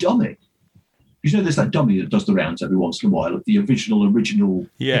see the dummy. There's that dummy that does the rounds every once in a while of the original.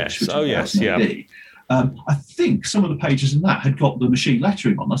 Yes. Oh, yes. Yeah. I think some of the pages in that had got the machine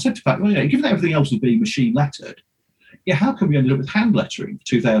lettering on. I said to Pat, given that everything else was being machine lettered, how come we ended up with hand lettering for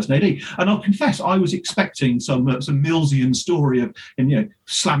 2000 AD? And I'll confess, I was expecting some Millsian story of him,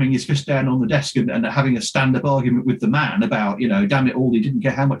 slamming his fist down on the desk and having a stand-up argument with the man about, damn it all, he didn't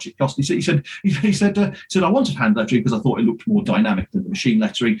care how much it cost. He said, I wanted hand lettering because I thought it looked more dynamic than the machine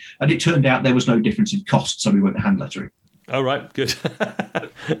lettering, and it turned out there was no difference in cost, so we went to hand lettering. Oh, right, good.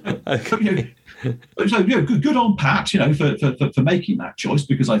 Okay. So good on Pat, for making that choice,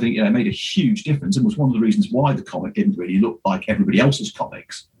 because I think it made a huge difference and was one of the reasons why the comic didn't really look like everybody else's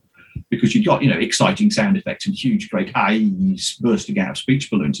comics, because you got exciting sound effects and huge great eyes bursting out of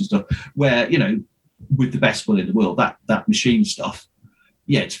speech balloons and stuff. Where with the best will in the world, that machine stuff,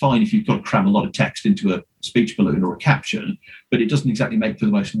 it's fine if you've got to cram a lot of text into a speech balloon or a caption, but it doesn't exactly make for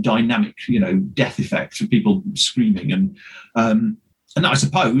the most dynamic death effects of people screaming and that, I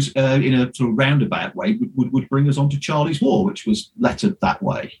suppose, in a sort of roundabout way, would bring us on to Charlie's War, which was lettered that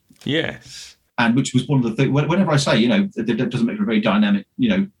way. Yes. And which was one of the things, whenever I say, that doesn't make for a very dynamic,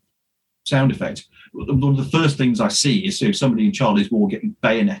 sound effect, one of the first things I see is somebody in Charlie's War getting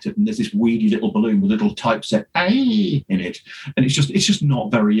bayoneted, and there's this weedy little balloon with a little typeset A in it. And it's just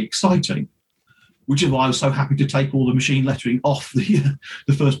not very exciting. Which is why I was so happy to take all the machine lettering off the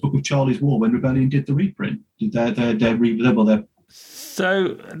first book of Charlie's War when Rebellion did the reprint. Their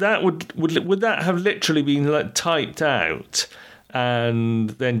So that would that have literally been typed out and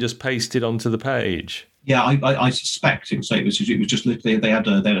then just pasted onto the page? Yeah, I suspect it was just literally they had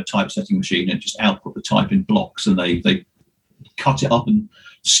a typesetting machine and just output the type in blocks, and they cut it up and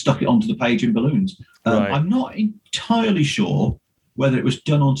stuck it onto the page in balloons. Right. I'm not entirely sure whether it was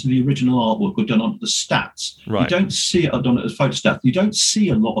done onto the original artwork or done onto the stats. Right. You don't see it done as photostats. You don't see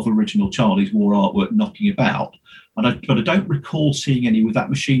a lot of original Charlie's War artwork knocking about. But I don't recall seeing any with that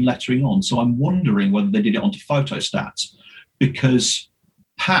machine lettering on. So I'm wondering whether they did it onto photostats, because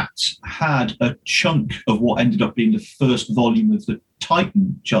Pat had a chunk of what ended up being the first volume of the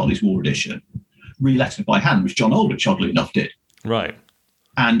Titan Charlie's War edition, re-lettered by hand, which John Aldrich, oddly enough, did. Right.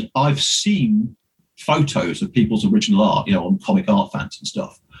 And I've seen photos of people's original art, on Comic Art Fans and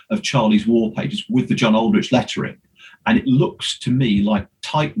stuff, of Charlie's War pages with the John Aldrich lettering. And it looks to me like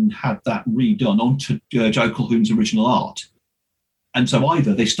Titan had that redone onto Joe Colquhoun's original art. And so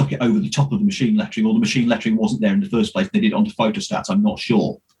either they stuck it over the top of the machine lettering, or the machine lettering wasn't there in the first place. They did it onto photostats. I'm not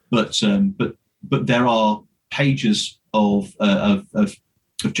sure, but there are pages of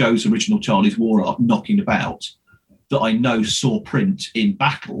Joe's original Charlie's War art knocking about that I know saw print in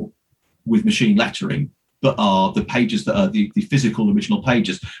battle with machine lettering, but are the pages that are the physical original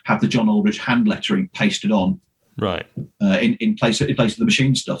pages have the John Aldrich hand lettering pasted on. Right. In place of the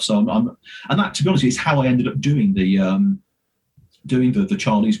machine stuff. So and that, to be honest, is how I ended up doing the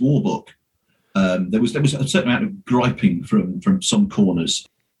Charlie's War book. There was a certain amount of griping from some corners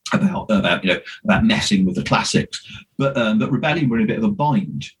about messing with the classics, but Rebellion were in a bit of a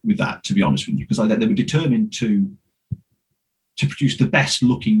bind with that, to be honest with you, because they were determined to produce the best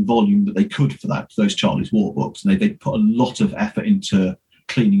looking volume that they could for those Charlie's War books, and they put a lot of effort into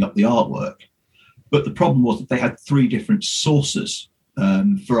cleaning up the artwork. But the problem was that they had 3 different sources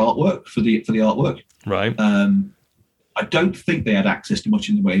for artwork, for the artwork. Right. I don't think they had access to much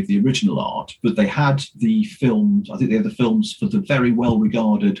in the way of the original art, but they had the films. I think they had the films for the very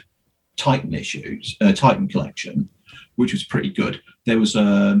well-regarded Titan issues, Titan collection, which was pretty good. There was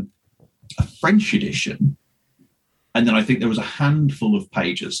a French edition, and then I think there was a handful of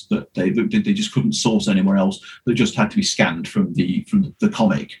pages that they just couldn't source anywhere else. That just had to be scanned from the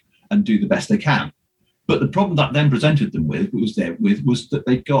comic and do the best they can. But the problem that then presented them with was that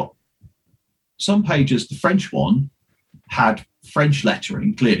they got some pages. The French one had French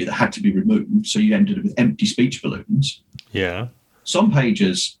lettering, clearly, that had to be removed, so you ended up with empty speech balloons. Yeah. Some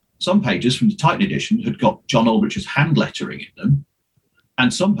pages from the Titan edition had got John Aldrich's hand lettering in them,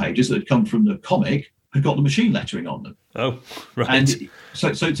 and some pages that had come from the comic had got the machine lettering on them. Oh, right. And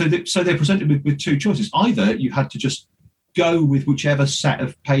so they're presented with 2 choices. Either you had to just go with whichever set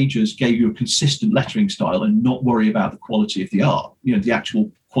of pages gave you a consistent lettering style and not worry about the quality of the art, the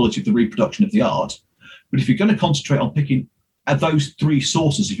actual quality of the reproduction of the art. But if you're going to concentrate on picking those 3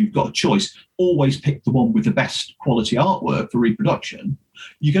 sources, if you've got a choice, always pick the one with the best quality artwork for reproduction.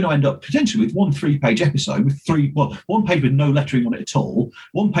 You're going to end up potentially with 1 3-page episode with 1 page with no lettering on it at all,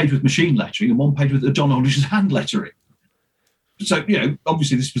 1 page with machine lettering, and 1 page with John Aldrich's hand lettering. So,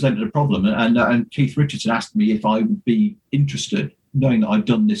 obviously this presented a problem, and Keith Richardson asked me if I would be interested, knowing that I'd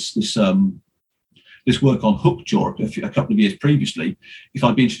done this work on Hookjaw a couple of years previously, if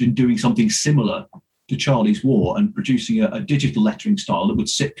I'd be interested in doing something similar to Charlie's War and producing a digital lettering style that would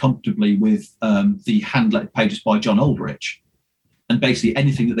sit comfortably with the hand-lettered pages by John Aldrich. And basically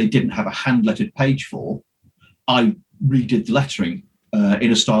anything that they didn't have a hand-lettered page for, I redid the lettering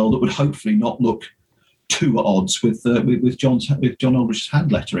in a style that would hopefully not look too at odds with John Aldrich's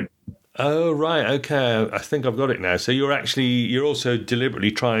hand lettering. Oh, right. Okay. I think I've got it now. So you're also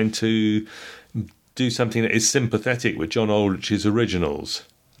deliberately trying to do something that is sympathetic with John Aldrich's originals.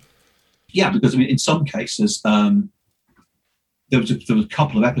 Yeah, because in some cases, there was a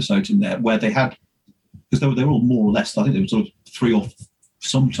couple of episodes in there where they had, because they were all more or less, I think there were sort of 3 or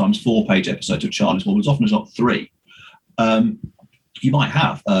sometimes 4-page episodes of Charlie's War, but as often as not 3. You might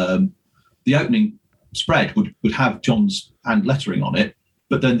have the opening spread would have John's hand lettering on it,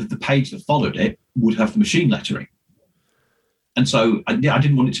 but then the page that followed it would have the machine lettering. And so I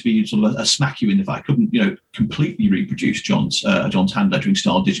didn't want it to be sort of a smack you in the face. I couldn't, completely reproduce John's hand lettering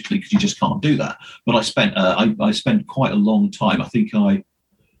style digitally, because you just can't do that. But I spent quite a long time. I think I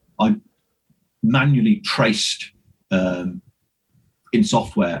manually traced in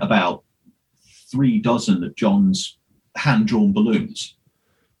software about 3 dozen of John's hand-drawn balloons.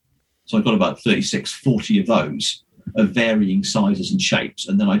 So I got about 36, 40 of those of varying sizes and shapes.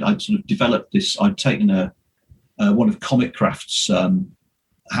 And then I'd sort of developed this. I'd taken one of Comic Craft's sort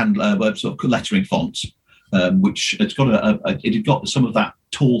of lettering fonts, which it had got some of that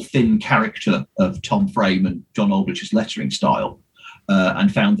tall, thin character of Tom Frame and John Aldrich's lettering style,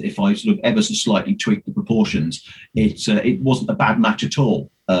 and found that if I sort of ever so slightly tweaked the proportions, it wasn't a bad match at all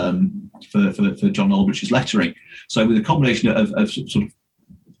for John Aldrich's lettering. So with a combination of sort of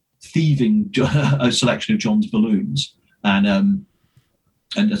thieving a selection of John's balloons and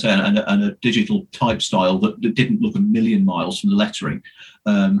a digital type style that didn't look a million miles from the lettering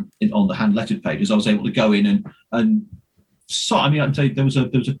on the hand lettered pages, I was able to go in and so I'd say there was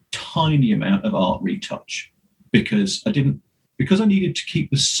a tiny amount of art retouch because I needed to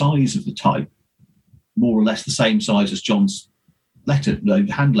keep the size of the type more or less the same size as John's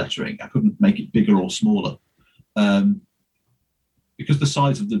hand lettering. I couldn't make it bigger or smaller. because the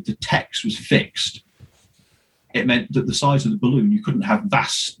size of the text was fixed, it meant that the size of the balloon, you couldn't have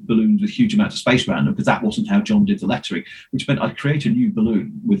vast balloons with huge amounts of space around them, because that wasn't how John did the lettering, which meant I'd create a new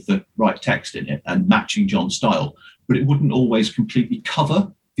balloon with the right text in it and matching John's style, but it wouldn't always completely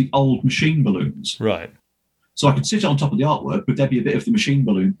cover the old machine balloons. Right. So I could sit on top of the artwork, but there'd be a bit of the machine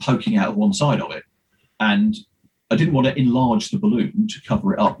balloon poking out of one side of it. And I didn't want to enlarge the balloon to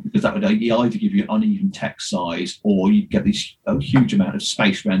cover it up, because that would either give you an uneven text size, or you'd get this huge amount of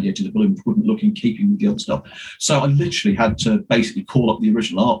space around the edge of the balloon, which wouldn't look in keeping with the other stuff. So I literally had to basically call up the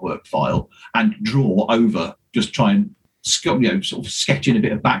original artwork file and draw over, just try and sort of sketch in a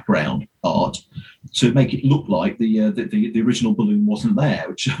bit of background art to make it look like the original balloon wasn't there.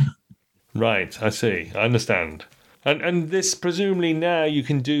 Which Right, I see. I understand. And this, presumably now you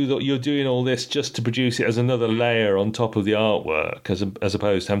can do that. You're doing all this just to produce it as another layer on top of the artwork, as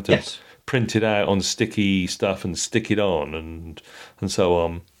opposed to having to print it out on sticky stuff and stick it on and so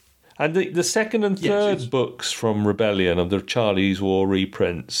on. And the second and third books from Rebellion of the Charlie's War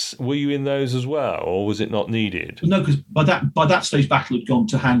reprints, were you in those as well, or was it not needed? No, because by that stage, Battle had gone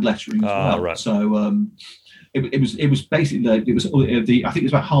to hand lettering as well. Right. So it was basically I think it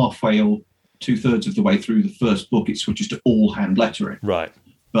was about halfway or 2/3 of the way through the first book, it switches to all hand lettering. Right.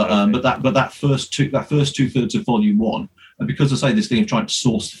 But that first 2/3 of volume 1, and because I say this thing of trying to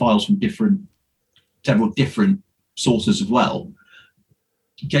source files from several different sources as well,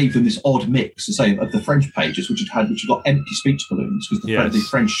 gave them this odd mix, to say, of the French pages, which had got empty speech balloons, because the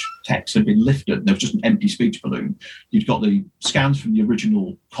French text had been lifted and there was just an empty speech balloon. You'd got the scans from the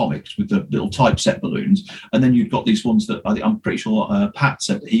original comics with the little typeset balloons, and then you'd got these ones that I'm pretty sure Pat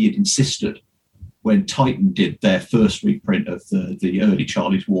said that he had insisted, when Titan did their first reprint of the early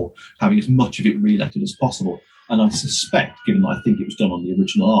Charlie's War, having as much of it relettered as possible. And I suspect, given that I think it was done on the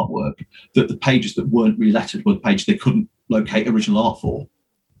original artwork, that the pages that weren't relettered were the pages they couldn't locate original art for.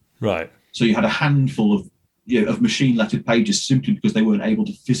 Right. So you had a handful of machine lettered pages simply because they weren't able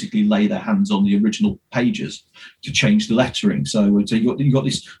to physically lay their hands on the original pages to change the lettering. So you got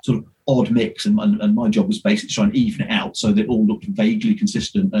this sort of odd mix, and my job was basically to try and even it out so that it all looked vaguely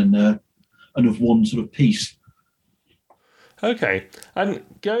consistent and of one sort of piece. Okay, and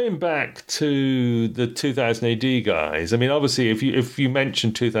going back to the 2000 AD guys, I mean, obviously, if you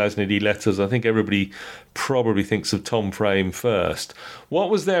mention 2000 AD letters, I think everybody probably thinks of Tom Frame first.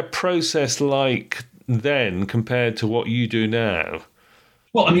 What was their process like then compared to what you do now?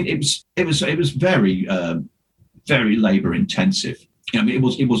 Well, I mean, it was very very labour intensive. I mean,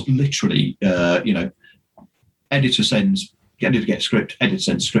 it was literally editor sends. Editor gets script, editor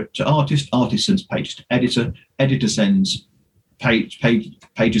sends script to artist sends pages to editor sends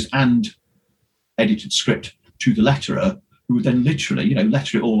pages and edited script to the letterer, who would then literally,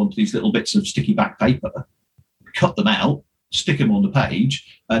 letter it all onto these little bits of sticky back paper, cut them out, stick them on the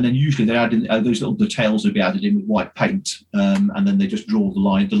page, and then usually they add in those little details would be added in with white paint, and then they just draw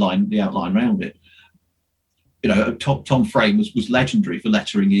the outline around it. Tom Frame was legendary for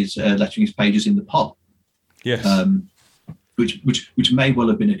lettering his pages in the pub. Yes. Which may well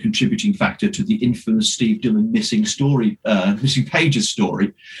have been a contributing factor to the infamous Steve Dillon missing pages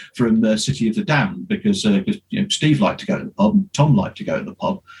story from City of the Damned, because Steve liked to go to the pub, and Tom liked to go to the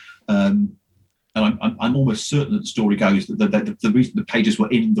pub, and I'm almost certain that the story goes that the reason the pages were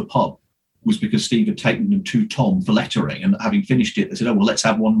in the pub was because Steve had taken them to Tom for lettering, and having finished it, they said, "Oh well, let's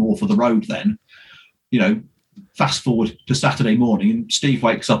have one more for the road then." Fast forward to Saturday morning, and Steve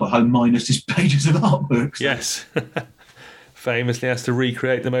wakes up at home minus his pages of artworks. Yes. Famously has to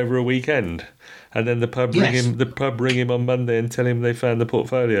recreate them over a weekend, and then the pub ring him on Monday and tell him they found the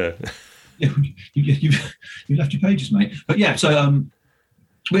portfolio. You've left your pages, mate. But yeah, so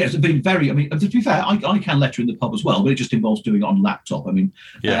it's been very. I meto be fair, I can letter in the pub as well, but it just involves doing it on a laptop. I mean,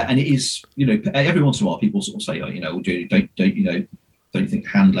 and it is every once in a while people sort of say, don't you think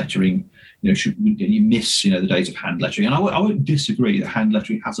hand lettering? Should you miss the days of hand lettering? And I won't disagree that hand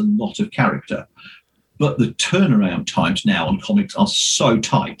lettering has a lot of character. But the turnaround times now on comics are so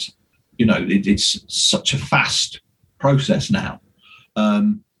tight. It's such a fast process now.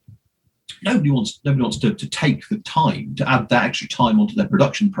 Nobody wants to take the time to add that extra time onto their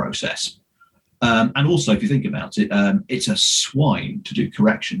production process. And also, if you think about it, it's a swine to do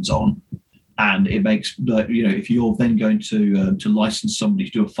corrections on. And it makes, if you're then going to license somebody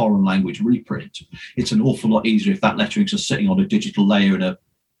to do a foreign language reprint, it's an awful lot easier if that lettering's just sitting on a digital layer in a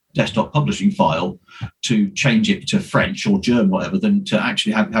desktop publishing file to change it to French or German, whatever, than to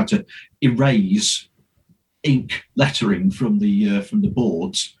actually have to erase ink lettering from the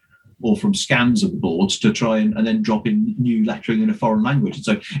boards, or from scans of the boards to try and then drop in new lettering in a foreign language. And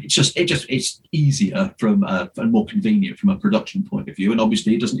so it's easier and more convenient from a production point of view. And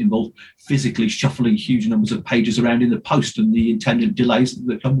obviously, it doesn't involve physically shuffling huge numbers of pages around in the post and the intended delays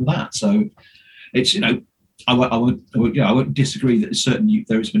that come with that. So it's, I won't disagree that certainly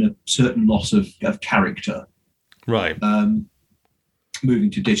there has been a certain loss of character, right?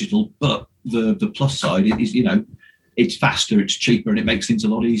 Moving to digital, but the plus side is, it's faster, it's cheaper, and it makes things a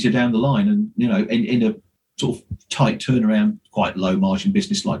lot easier down the line. And in a sort of tight turnaround, quite low margin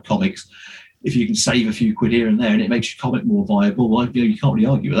business like comics, if you can save a few quid here and there, and it makes your comic more viable, well, you can't really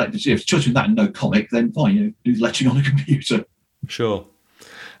argue with that. If it's choosing that and no comic, then fine, do lettering on a computer. Sure.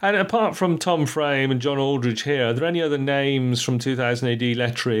 And apart from Tom Frame and John Aldridge here, are there any other names from 2000 AD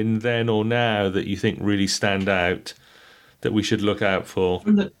lettering then or now that you think really stand out that we should look out for?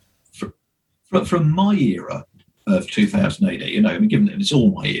 From my era of 2000 AD, given that it's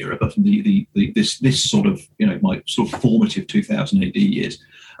all my era, but from this sort of, my sort of formative 2000 AD years,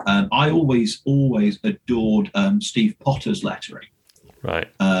 I always adored Steve Potter's lettering. Right.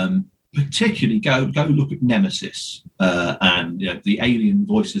 Particularly go look at Nemesis and the alien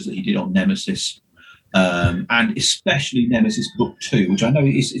voices that he did on Nemesis, and especially Nemesis Book 2, which I know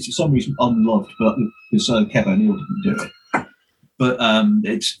is for some reason unloved, but because Kevin O'Neill didn't do it. But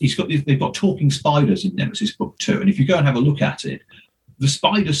they've got talking spiders in Nemesis Book 2, and if you go and have a look at it, the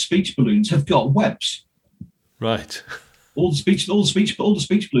spider speech balloons have got webs. Right. All the speech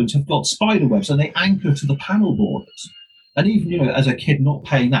balloons have got spider webs, and they anchor to the panel borders. And even, as a kid not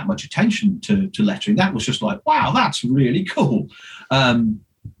paying that much attention to lettering, that was just like, wow, that's really cool. And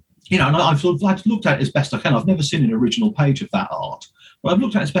I've looked at it as best I can. I've never seen an original page of that art, but I've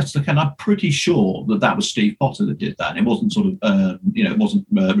looked at it as best as I can. I'm pretty sure that was Steve Potter that did that. And it wasn't it wasn't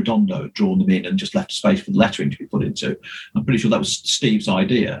Redondo had drawn them in and just left space for the lettering to be put into. I'm pretty sure that was Steve's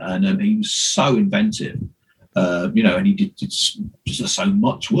idea. And he was so inventive, and he did just so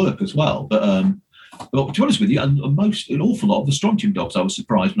much work as well. But to be honest with you, an awful lot of the Strontium Dogs, I was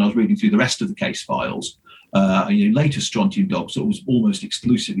surprised when I was reading through the rest of the case files. Later Strontium Dogs, it was almost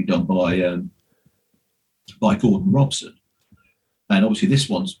exclusively done by Gordon Robson, and obviously this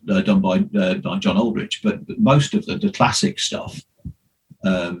one's done by John Aldridge. But most of the classic stuff,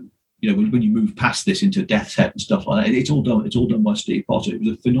 when you move past this into Death's Head and stuff like that, it's all done by Steve Potter. It was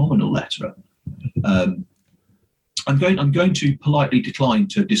a phenomenal letterer. I'm going to politely decline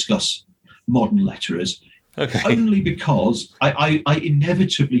to discuss modern letterers, only because I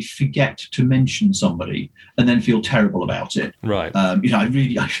inevitably forget to mention somebody and then feel terrible about it. Right. It's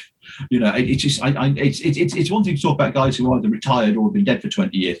one thing to talk about guys who are either retired or have been dead for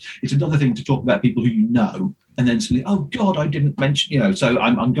 20 years. It's another thing to talk about people who and then suddenly, oh God, I didn't mention. So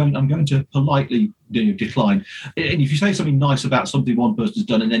I'm going to politely decline. And if you say something nice about something one person's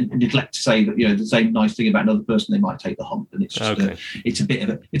done, and then neglect to say that the same nice thing about another person, they might take the hump, and it's just it's a bit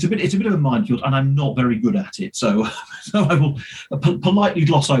of a minefield, and I'm not very good at it. So I will politely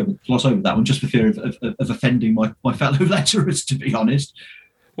gloss over that one, just for fear of offending my fellow letterers, to be honest.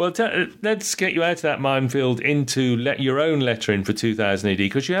 Well, let's get you out of that minefield into your own lettering for 2000 AD,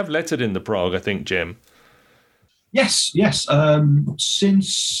 because you have lettered in the Prague, I think, Jim. Yes.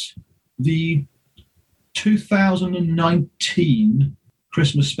 Since the 2019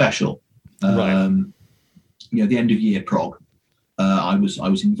 Christmas special, right. The end of year Prague, I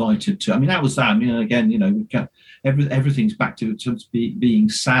was invited to. That was that. Again, everything's back to being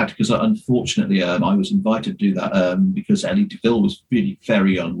sad, because unfortunately I was invited to do that because Ellie DeVille was really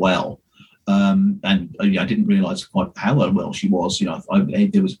very unwell. And I didn't realise quite how unwell she was. There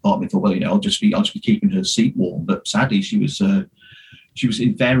was a part of me thought, well, I'll just be keeping her seat warm. But sadly, she was in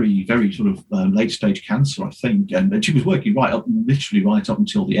very, very sort of late stage cancer, I think, and she was working literally right up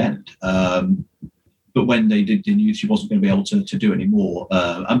until the end. But when they knew she wasn't going to be able to do any more,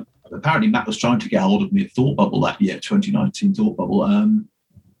 apparently Matt was trying to get hold of me at Thought Bubble that year, 2019 Thought Bubble.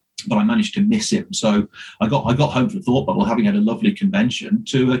 But I managed to miss him. So I got home from Thought Bubble, having had a lovely convention,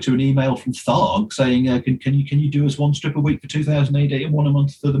 to an email from Tharg saying, can you do us one strip a week for 2000 AD and one a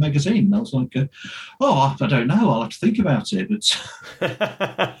month for the magazine? And I was like, I don't know. I'll have to think about it.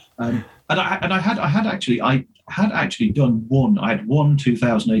 But I had actually done one. I had one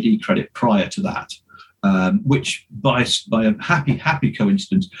 2000 AD credit prior to that. Which by a happy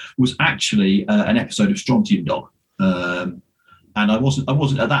coincidence was actually an episode of Strontium Dog. And I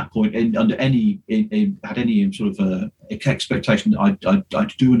wasn't at that point had any sort of expectation that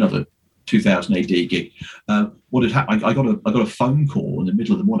I'd do another 2000 AD gig. What had happened? I got a phone call in the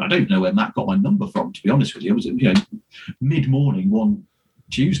middle of the morning. I don't know where Matt got my number from, to be honest with you. It was mid morning one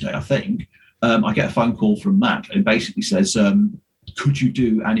Tuesday, I think. I get a phone call from Matt, and basically says, could you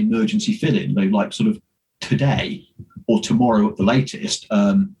do an emergency fill-in, like sort of today or tomorrow at the latest?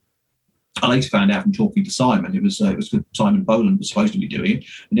 I later found out from talking to Simon, it was Simon Boland was supposed to be doing it,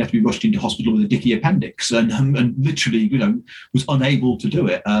 and he had to be rushed into hospital with a dicky appendix, and literally, was unable to do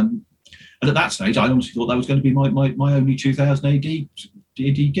it. And at that stage, I honestly thought that was going to be my only 2000 AD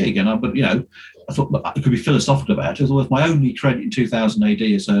gig, and I thought I could be philosophical about it. Although my only credit in 2000 AD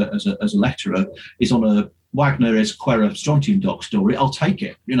as a lecturer is on a Wagner Esquerra strontium dock story, I'll take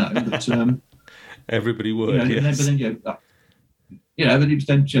it. But everybody would. Yes. But it was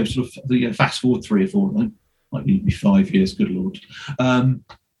then sort of fast forward 3 or 4, might be 5 years. Good Lord.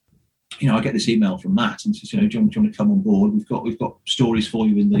 I get this email from Matt and says, do you want to come on board? We've got stories for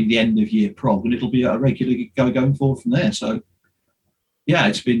you in the end of year prog, and it'll be a regular going forward from there. So, yeah,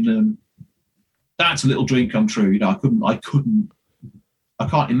 it's been that's a little dream come true. I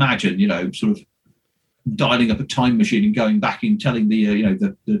can't imagine, sort of dialing up a time machine and going back and telling the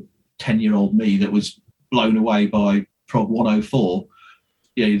 10-year-old me that was blown away by Prog 104,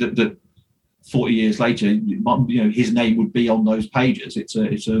 that 40 years later, his name would be on those pages. It's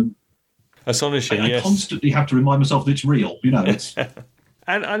astonishing. I constantly have to remind myself that it's real. It's.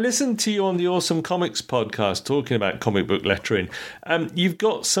 And I listened to you on the Awesome Comics podcast talking about comic book lettering. You've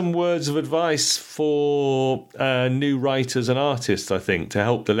got some words of advice for new writers and artists, I think, to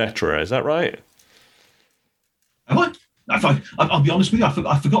help the letterer. Is that right? Have I? I'll be honest with you,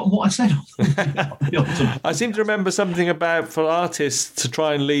 I've forgotten what I said. I seem to remember something about for artists to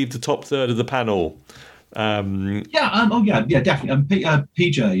try and leave the top third of the panel. Definitely.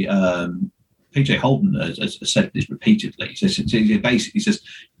 PJ Holden has said this repeatedly. He basically says,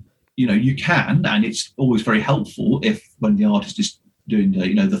 you can, and it's always very helpful if when the artist is doing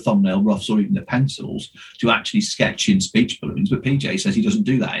the thumbnail roughs or even the pencils, to actually sketch in speech balloons. But PJ says he doesn't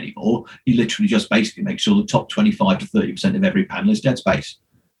do that anymore. He literally just basically makes sure the top 25 to 30% of every panel is dead space.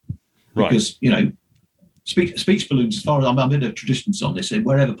 Right. Because, speech balloons, as far as I'm a bit of traditions on this,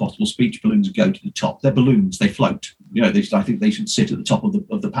 wherever possible, speech balloons go to the top. They're balloons, they float. I think they should sit at the top of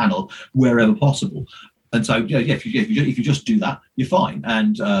the panel wherever possible. And so, if you just do that, you're fine.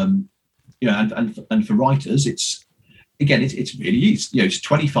 And and for writers, it's really easy. It's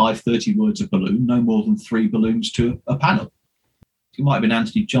 25, 30 words of balloon, no more than 3 balloons to a panel. It might have been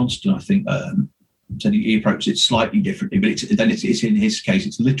Anthony Johnston, I think, said he approached it slightly differently, but it's in his case,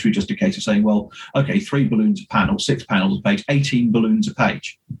 it's literally just a case of saying, well, okay, 3 balloons a panel, 6 panels a page, 18 balloons a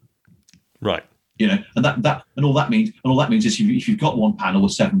page. Right. And all that means is if you've got one panel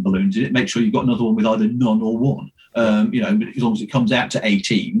with 7 balloons in it, make sure you've got another one with either none or 1. As long as it comes out to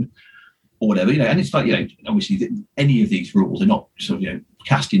 18 or whatever, and it's like, obviously any of these rules are not sort of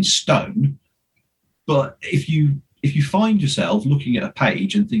cast in stone, but if you find yourself looking at a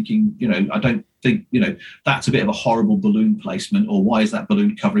page and thinking, I don't think, that's a bit of a horrible balloon placement, or why is that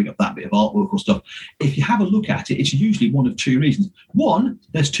balloon covering up that bit of artwork or stuff? If you have a look at it, it's usually one of 2 reasons. One,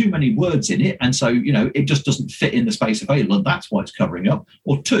 there's too many words in it, and so, it just doesn't fit in the space available, and that's why it's covering up.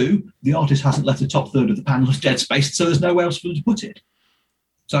 Or 2, the artist hasn't left the top third of the panel as dead space, so there's nowhere else for them to put it.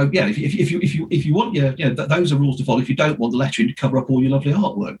 So, if you want those are rules to follow. If you don't want the lettering to cover up all your lovely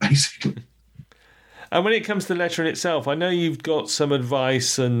artwork, basically. And when it comes to lettering itself, I know you've got some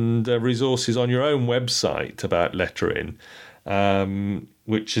advice and resources on your own website about lettering,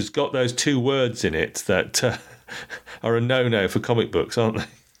 which has got those 2 words in it that are a no-no for comic books, aren't they?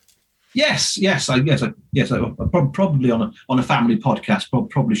 Yes. Probably on a family podcast,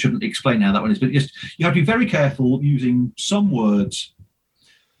 probably shouldn't explain how that one is, but just you have to be very careful using some words,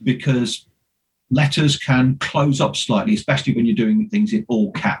 because letters can close up slightly, especially when you're doing things in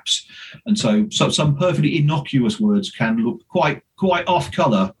all caps. And so some perfectly innocuous words can look quite off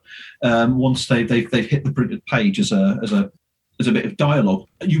colour once they've hit the printed page as a bit of dialogue.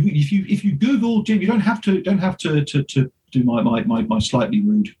 If you Google Jim, you don't have to do my slightly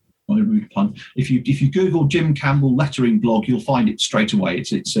rude pun. If you Google Jim Campbell lettering blog, you'll find it straight away.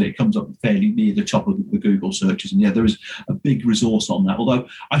 It comes up fairly near the top of the Google searches, and there is a big resource on that. Although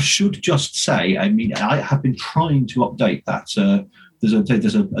I should just say, I have been trying to update that. There's a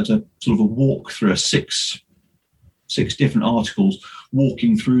sort of a walk through 6 different articles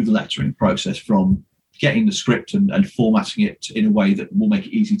walking through the lettering process, from getting the script and formatting it in a way that will make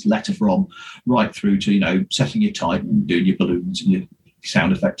it easy to letter from, right through to setting your type and doing your balloons and your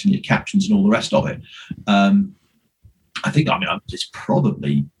sound effects and your captions and all the rest of it. I think it's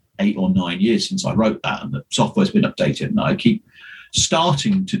probably 8 or 9 years since I wrote that, and the software's been updated, and I keep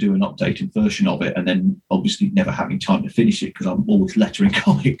starting to do an updated version of it and then obviously never having time to finish it because I'm always lettering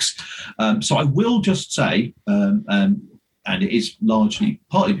comics. So I will just say, and it is largely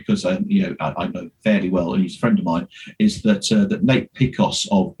partly because I know fairly well, and he's a friend of mine, is that that Nate Picos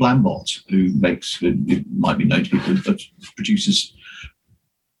of Blambot, who might be known to people that produces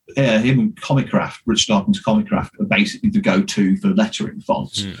him and Comicraft, Rich Darkman's Comicraft, are basically the go-to for lettering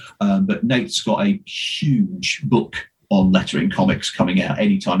fonts. But Nate's got a huge book on lettering comics coming out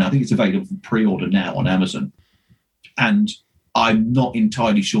anytime now. I think it's available for pre-order now on Amazon. And I'm not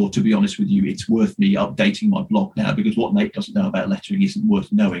entirely sure, to be honest with you, it's worth me updating my blog now, because what Nate doesn't know about lettering isn't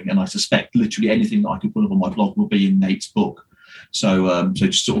worth knowing. And I suspect literally anything that I could put up on my blog will be in Nate's book. So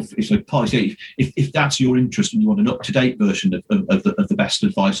just sort of, if that's your interest and you want an up-to-date version of the best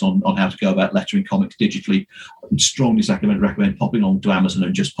advice on how to go about lettering comics digitally, I would strongly recommend popping on to Amazon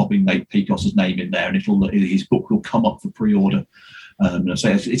and just popping Nate Picos's name in there, and his book will come up for pre-order. So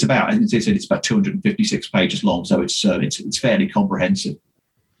it's about 256 pages long, so it's fairly comprehensive.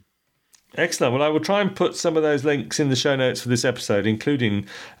 Excellent. Well, I will try and put some of those links in the show notes for this episode, including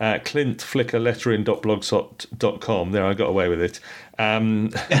clintflickerlettering.blogspot.com. There, I got away with it.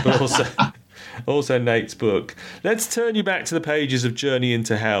 But also Nate's book. Let's turn you back to the pages of Journey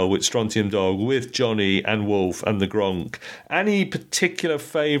into Hell with Strontium Dog, with Johnny and Wolf and the Gronk. Any particular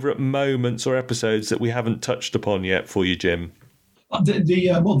favourite moments or episodes that we haven't touched upon yet for you, Jim?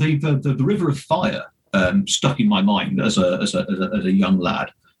 The River of Fire stuck in my mind as a young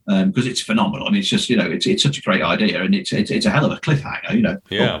lad. Because it's phenomenal. I mean, it's just, it's such a great idea, and it's a hell of a cliffhanger.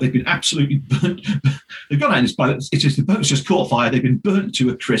 Yeah. They've been absolutely burnt. They've gone out in this boat. It's just the boat's just caught fire. They've been burnt to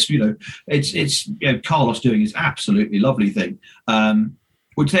a crisp. It's Carlos doing his absolutely lovely thing,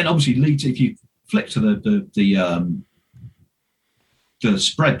 which then obviously leads, if you flick to the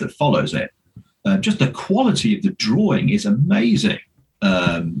spread that follows it, just the quality of the drawing is amazing.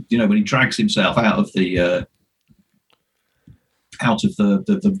 When he drags himself out of the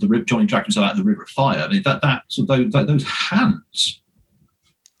Johnny dragged himself out of the River of Fire. I mean, those hands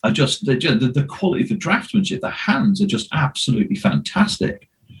are just the quality of the draftsmanship. The hands are just absolutely fantastic.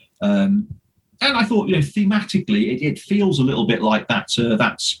 And I thought, thematically, it feels a little bit like that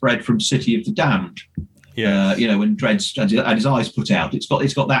spread from City of the Damned. Yeah. When Dredd's had his eyes put out, it's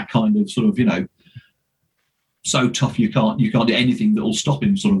got that kind of sort of so tough you can't do anything that will stop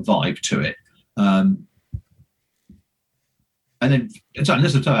him sort of vibe to it. And then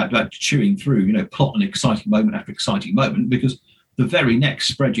let's talk about chewing through, plot and exciting moment after exciting moment, because the very next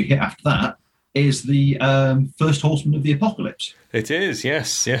spread you hit after that is the First Horseman of the Apocalypse. It is,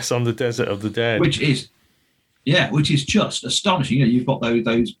 yes, on the Desert of the Dead. Which is just astonishing. You've got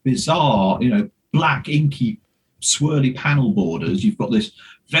those bizarre, black, inky, swirly panel borders. You've got this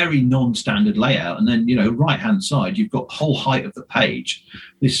very non-standard layout, and then right-hand side, you've got the whole height of the page.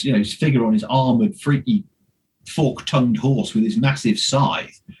 This figure on his armoured, freaky, fork-tongued horse with his massive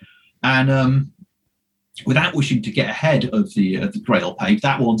scythe, and without wishing to get ahead of the Grail page,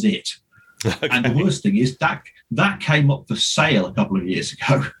 that one's it. Okay. And the worst thing is that came up for sale a couple of years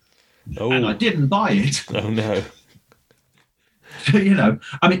ago, and I didn't buy it. Oh no!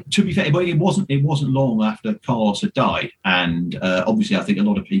 I mean, to be fair, but it wasn't long after Carlos had died, and obviously, I think a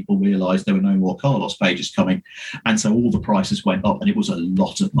lot of people realised there were no more Carlos pages coming, and so all the prices went up, and it was a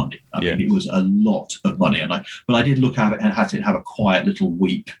lot of money. I mean, it was a lot of money, but I did look at it and had to have a quiet little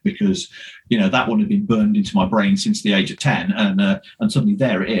weep, because that one had been burned into my brain since the age of 10, and suddenly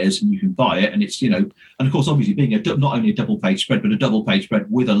there it is, and you can buy it, and it's and of course, obviously, being not only a double page spread, but a double page spread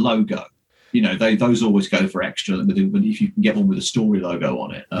with a logo. Those always go for extra, but if you can get one with a story logo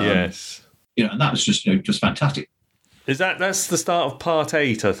on it, yes, and that was just fantastic. That's the start of part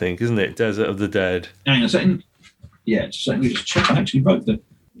 8, I think, isn't it? Desert of the Dead. Hang on a second. Yeah, let me just check. I actually wrote the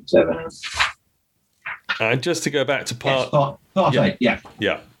 7. And just to go back to part 8, yeah.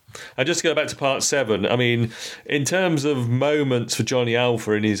 And just to go back to part 7, I mean, in terms of moments for Johnny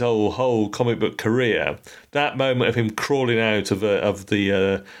Alpha in his whole comic book career, that moment of him crawling out of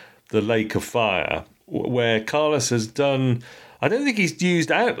the Lake of Fire, where Carlos has done, I don't think he's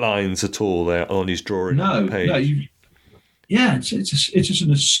used outlines at all there on his drawing page. It's just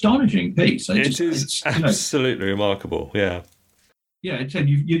an astonishing piece. It's absolutely remarkable. Yeah. Yeah,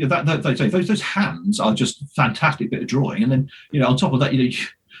 those hands are just a fantastic bit of drawing, and then on top of that,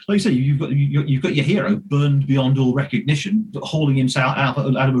 like you say, you've got your hero burned beyond all recognition, hauling himself out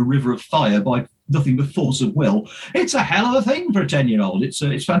of a river of fire by nothing but force of will. It's a hell of a thing for a 10-year-old.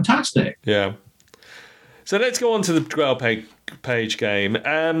 It's fantastic. Yeah. So let's go on to the Grail page game.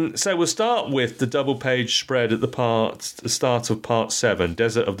 So we'll start with the double page spread at the start of part 7,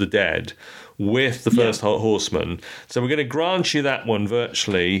 Desert of the Dead, with the First Horseman. So we're going to grant you that one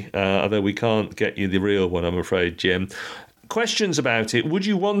virtually, although we can't get you the real one, I'm afraid, Jim. questions about it. Would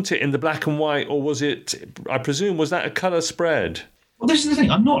you want it in the black and white, or was it? I presume was that a colour spread? Well, this is the thing.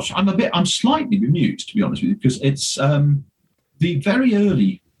 I'm slightly bemused, to be honest with you, because it's the very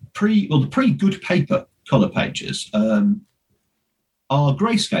early the pre-good paper colour pages are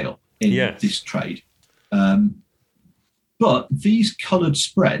grayscale in this trade. But these coloured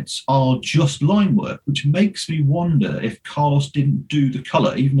spreads are just line work, which makes me wonder if Carlos didn't do the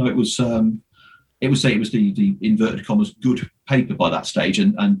colour, even though it was the inverted commas good paper by that stage,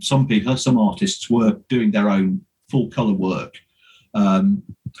 and some artists were doing their own full colour work. I'm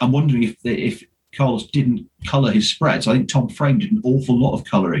wondering if Carlos didn't colour his spreads. I think Tom Frame did an awful lot of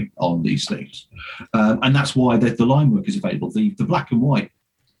colouring on these things, and that's why the line work is available. The black and white.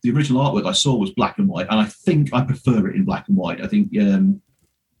 The original artwork I saw was black and white, and I think I prefer it in black and white. I think,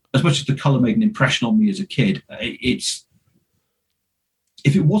 as much as the colour made an impression on me as a kid,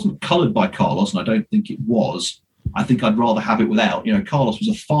 if it wasn't coloured by Carlos, and I don't think it was, I think I'd rather have it without. Carlos was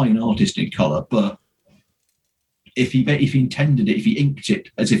a fine artist in colour, but if he intended it, if he inked it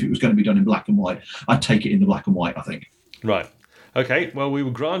as if it was going to be done in black and white, I'd take it in the black and white, I think. Right. Okay, well, we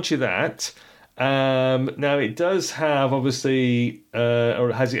will grant you that. Now, it does have, obviously,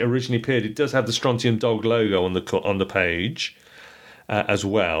 or has it originally appeared, it does have the Strontium Dog logo on the page as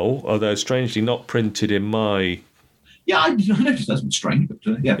well, although strangely not printed in my... Yeah, I noticed that's a bit strange, but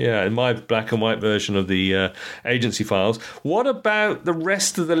yeah. Yeah, in my black and white version of the agency files. What about the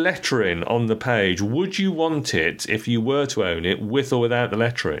rest of the lettering on the page? Would you want it, if you were to own it, with or without the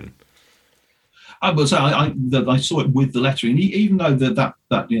lettering? I will say I saw it with the lettering, even though that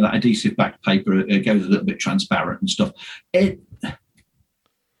adhesive back paper it goes a little bit transparent and stuff. I'd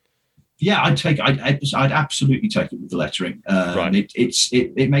absolutely take it with the lettering. Right.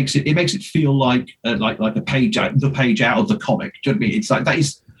 It makes it feel like the page out of the comic. Do you know what I mean? It's like that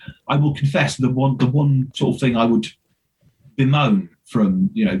is. I will confess the one sort of thing I would bemoan from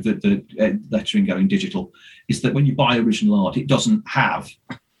the lettering going digital is that when you buy original art, it doesn't have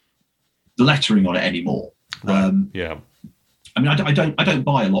the lettering on it anymore. Right. Yeah. I mean, I don't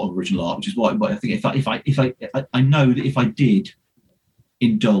buy a lot of original art, which is why. But I think I know that if I did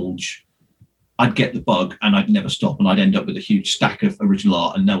indulge, I'd get the bug and I'd never stop, and I'd end up with a huge stack of original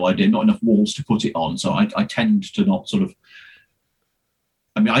art and no idea, not enough walls to put it on. So I tend to not sort of.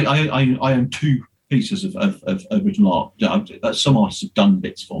 I mean, I own two pieces of original art. Some artists have done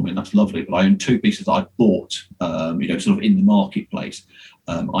bits for me, and that's lovely. But I own two pieces that I've bought, sort of in the marketplace.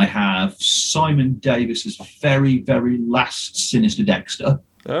 I have Simon Davis's very, very last Sinister Dexter.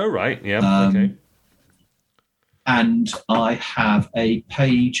 Oh, right. Yeah. Okay. And I have a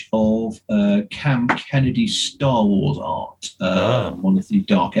page of Cam Kennedy's Star Wars art, one of his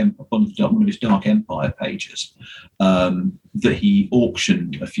Dark Empire pages that he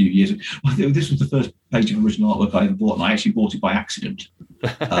auctioned a few years ago. I think this was the first page of original artwork I ever bought, and I actually bought it by accident.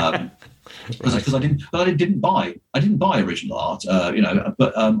 Because I didn't buy original art,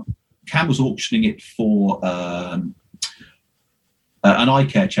 but Cam was auctioning it for an eye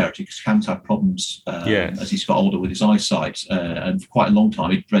care charity, because Cam's had problems as he's got older with his eyesight, and for quite a long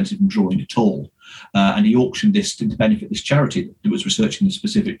time he prevented him from drawing at all. And he auctioned this to benefit this charity that was researching the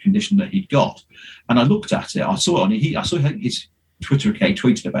specific condition that he'd got. And I looked at it. I saw his Twitter account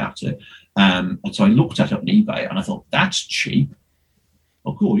tweeted about it, and so I looked at it on eBay, and I thought, that's cheap.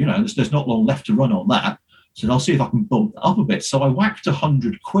 Oh, cool, there's not long left to run on that. So I'll see if I can bump that up a bit. So I whacked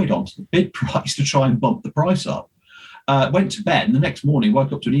 £100 onto the bid price to try and bump the price up. Went to bed, and the next morning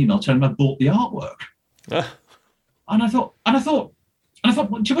woke up to an email telling me I'd bought the artwork. And I thought,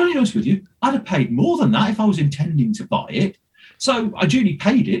 well, to be honest with you, I'd have paid more than that if I was intending to buy it. So I duly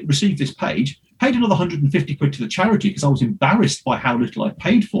paid it, received this page, paid another £150 to the charity because I was embarrassed by how little I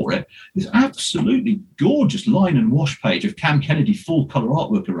paid for it. This absolutely gorgeous line and wash page of Cam Kennedy full colour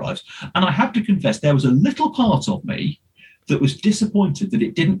artwork arrives. And I have to confess, there was a little part of me that was disappointed that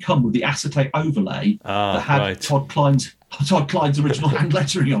it didn't come with the acetate overlay that had Todd Klein's original hand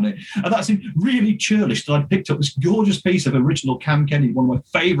lettering on it. And that seemed really churlish that I'd picked up this gorgeous piece of original Cam Kennedy, one of my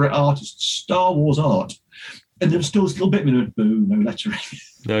favourite artists, Star Wars art. And there was still this little bit of boo, no lettering.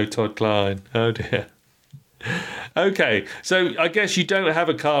 No Todd Klein. Oh, dear. Okay, so I guess you don't have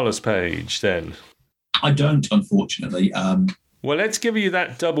a Carlos page then? I don't, unfortunately. Well, let's give you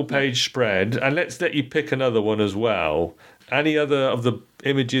that double-page spread, and let's let you pick another one as well. Any other of the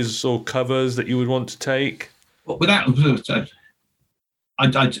images or covers that you would want to take? Well,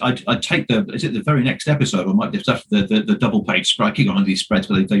 I'd take the very next episode, or might have the double-page striking on these spreads,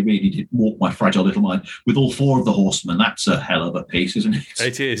 where they really did walk my fragile little mind with all four of the horsemen. That's a hell of a piece, isn't it?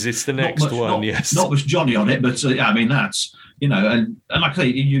 It is. It's the next one, yes. Not much Johnny on it, but I mean, that's and like I say,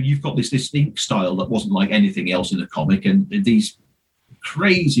 you've got this ink style that wasn't like anything else in the comic, and these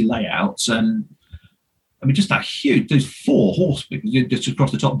crazy layouts, and I mean, just that huge, those 4 horse figures just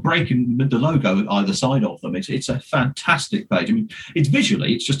across the top, breaking the logo at either side of them. It's a fantastic page. I mean, it's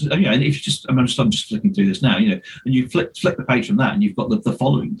visually, it's just, and if you just, I'm just flicking through this now, and you flip the page from that, and you've got the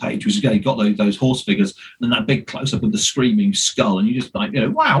following page, which is again, you've got those horse figures, and that big close up with the screaming skull, and you just like,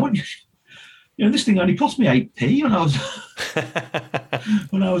 wow, this thing only cost me 8p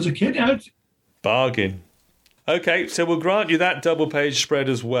when I was a kid. Bargain. Okay, so we'll grant you that double page spread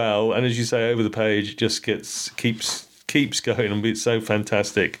as well, and as you say, over the page it just keeps going, and it's so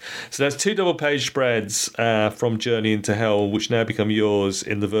fantastic. So that's 2 double page spreads from Journey into Hell, which now become yours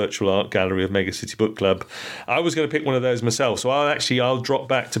in the virtual art gallery of Mega City Book Club. I was going to pick one of those myself, so I'll drop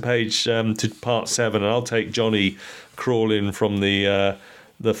back to page to part 7, and I'll take Johnny crawling from the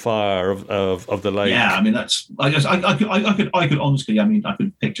fire of the lake. Yeah, I mean, I could honestly, I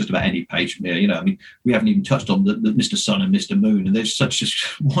could pick just about any page from here. I mean, we haven't even touched on the Mr. Sun and Mr. Moon, and there's such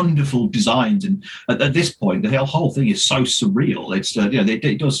just wonderful designs. And at this point, the whole thing is so surreal. It's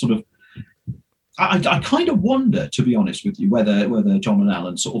it does sort of. I kind of wonder, to be honest with you, whether John and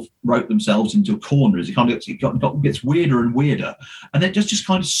Alan sort of wrote themselves into a corner as it gets weirder and weirder, and it just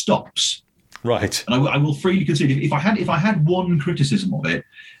kind of stops. Right. And I will freely concede, if I had one criticism of it,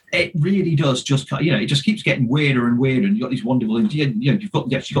 it really does just, it just keeps getting weirder and weirder, and you've got these wonderful, you've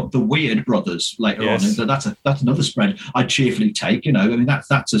got the Weird Brothers later on, and that's another spread I'd cheerfully take. I mean,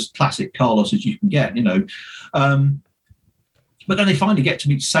 that's as classic Carlos as you can get. But then they finally get to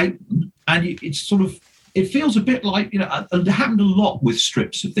meet Satan, and it's sort of, it feels a bit like, it happened a lot with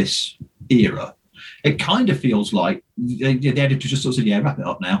strips of this era. It kind of feels like the editor just sort of said, yeah, wrap it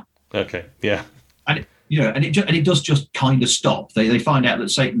up now. Okay, yeah. And it does just kind of stop. They find out that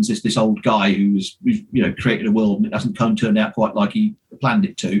Satan's this old guy who's created a world and it hasn't turned out quite like he planned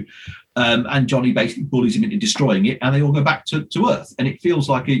it to, and Johnny basically bullies him into destroying it, and they all go back to Earth. And it feels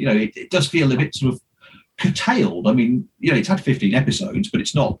like it does feel a bit sort of curtailed. I mean, it's had 15 episodes, but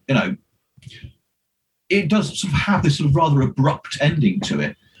it's not. It does sort of have this sort of rather abrupt ending to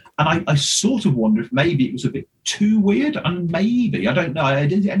it. And I sort of wonder if maybe it was a bit too weird, and maybe, I don't know, I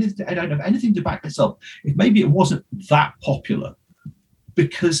don't have anything to back this up, if maybe it wasn't that popular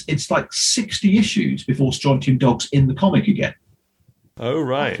because it's like 60 issues before Strontium Dog's in the comic again. Oh,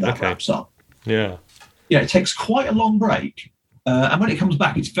 right. That okay. wraps up. Yeah. Yeah, it takes quite a long break. And when it comes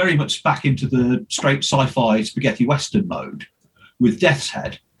back, it's very much back into the straight sci-fi spaghetti western mode with Death's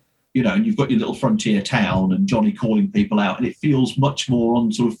Head. And you've got your little frontier town and Johnny calling people out, and it feels much more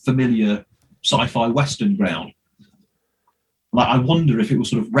on sort of familiar sci-fi western ground. Like, I wonder if it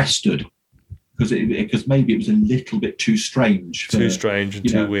was sort of rested because maybe it was a little bit too strange. Too strange and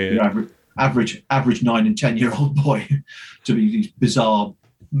too weird. Average 9 and 10-year-old boy to be these bizarre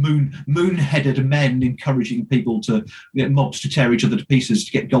moon-headed men encouraging people to mobs to tear each other to pieces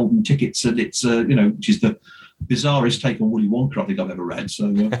to get golden tickets, and it's which is the bizarrest take on Willy Wonka I think I've ever read.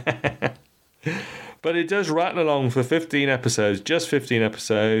 So, but it does rattle along for 15 episodes, just 15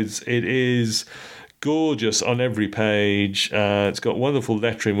 episodes. It is gorgeous on every page. It's got wonderful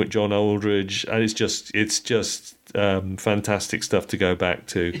lettering with John Aldridge, and it's just fantastic stuff to go back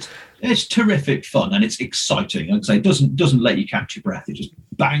to. It's terrific fun, and it's exciting. Like I say, it doesn't let you catch your breath. It just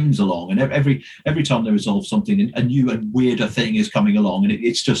bangs along, and every time they resolve something, a new and weirder thing is coming along, and it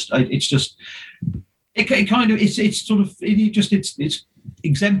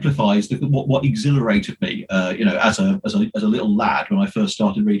exemplifies what exhilarated me, as a little lad when I first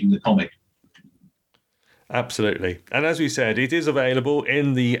started reading the comic. Absolutely. And as we said, it is available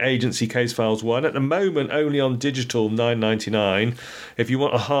in the Agency Case Files 1. At the moment, only on digital, $9.99. If you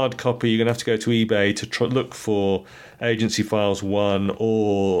want a hard copy, you're going to have to go to eBay to look for Agency Files 1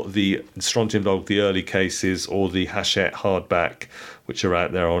 or the Strontium Dog, the early cases, or the Hachette hardback, which are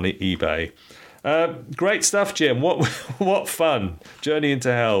out there on eBay. Great stuff, Jim. What fun. Journey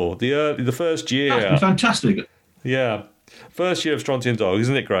into Hell. The first year. That's fantastic. Yeah. First year of Strontium Dog.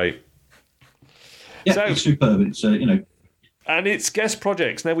 Isn't it great? Yeah, so, it's superb. It's, And it's guest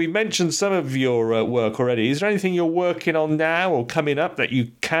projects. Now, we mentioned some of your work already. Is there anything you're working on now or coming up that you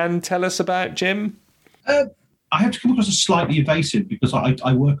can tell us about, Jim? I have to come across as slightly evasive because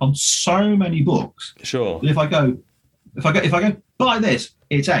I work on so many books. Sure. That if I go, buy this,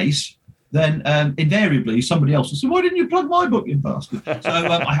 it's ace, then invariably somebody else will say, why didn't you plug my book, you bastard? So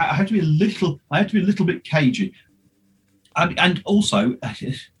I have to be a little bit cagey. And also,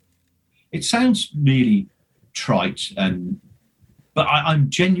 it sounds really trite, but I'm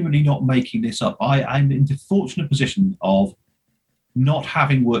genuinely not making this up. I'm in the fortunate position of not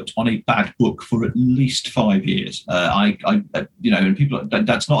having worked on a bad book for at least 5 years. And people,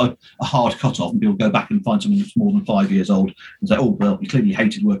 that's not a hard cut-off, and people go back and find something that's more than 5 years old and say, oh, well, you clearly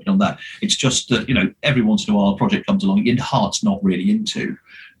hated working on that. It's just that, every once in a while a project comes along your heart's not really in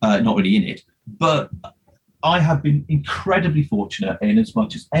it. But I have been incredibly fortunate in as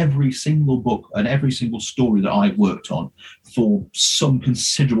much as every single book and every single story that I've worked on for some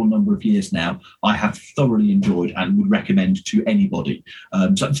considerable number of years now, I have thoroughly enjoyed and would recommend to anybody.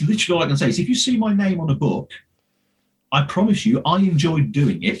 So it's literally all I can say is if you see my name on a book, I promise you I enjoyed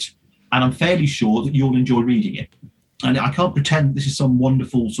doing it, and I'm fairly sure that you'll enjoy reading it. And I can't pretend this is some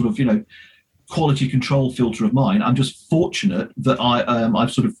wonderful sort of, quality control filter of mine. I'm just fortunate that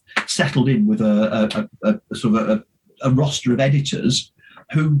I've sort of settled in with a roster of editors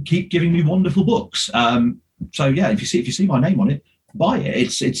who keep giving me wonderful books. So yeah, if you see my name on it, buy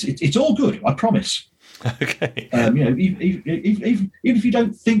it. It's all good. I promise. Okay. Even if you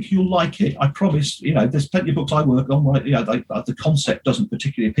don't think you'll like it, I promise. There's plenty of books I work on where the concept doesn't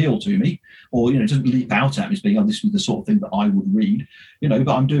particularly appeal to me, or it doesn't leap out at me as being, oh, this is the sort of thing that I would read. But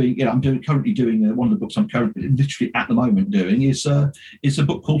I'm currently doing one of the books I'm currently literally at the moment doing is a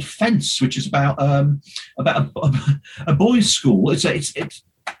book called Fence, which is about a boys' school. It's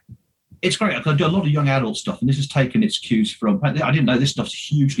great. I do a lot of young adult stuff, and this has taken its cues from. I didn't know this stuff's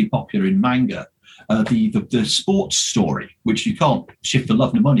hugely popular in manga. The sports story, which you can't shift for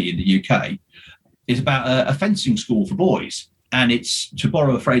love nor money in the UK, is about a fencing school for boys. And it's, to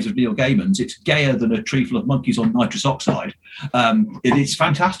borrow a phrase of Neil Gaiman's, it's gayer than a tree full of monkeys on nitrous oxide. It's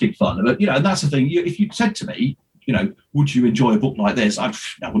fantastic fun. But, and that's the thing. If you said to me, would you enjoy a book like this? I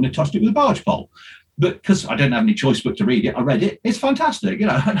wouldn't have touched it with a barge pole. But because I don't have any choice but to read it, I read it. It's fantastic,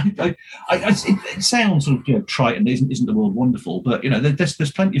 It sounds sort of trite and isn't the world wonderful, but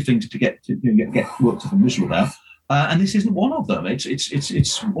there's plenty of things to get worked up and miserable about, and this isn't one of them.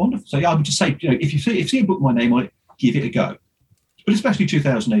 It's wonderful. So yeah, I would just say, if you see a book with my name on it, give it a go. But especially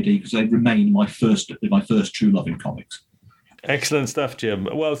 2000 AD, because they remain my first true love in comics. Excellent stuff, Jim.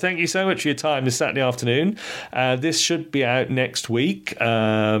 Well, thank you so much for your time this Saturday afternoon. This should be out next week.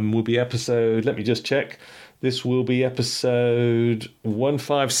 Will be episode, let me just check. This will be episode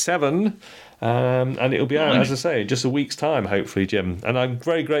 157. And it'll be out, as I say, just a week's time, hopefully, Jim. And I'm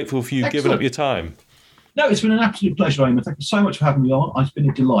very grateful for you giving up your time. No, it's been an absolute pleasure, Eamon. Thank you so much for having me on. It's been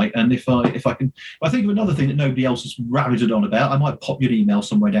a delight. And if I think of another thing that nobody else has rabbited on about, I might pop your email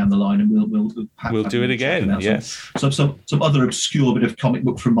somewhere down the line, and we'll do it again. Yes, some other obscure bit of comic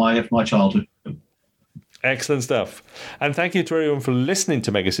book from my childhood. Excellent stuff. And thank you to everyone for listening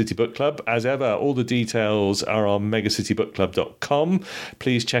to Mega City Book Club. As ever, all the details are on megacitybookclub.com.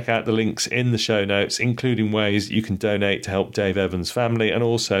 Please check out the links in the show notes, including ways you can donate to help Dave Evans' family, and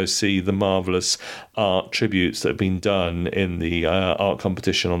also see the marvellous art tributes that have been done in the art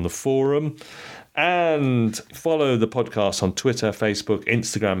competition on the forum. And follow the podcast on Twitter, Facebook,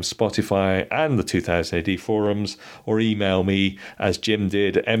 Instagram, Spotify, and the 2000 AD forums, or email me, as Jim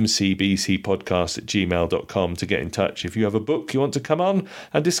did, mcbcpodcast@gmail.com, to get in touch if you have a book you want to come on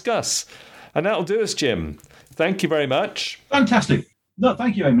and discuss. And that'll do us, Jim. Thank you very much. Fantastic. No,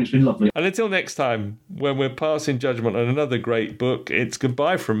 thank you, Eamon. It's been lovely. And until next time, when we're passing judgment on another great book, it's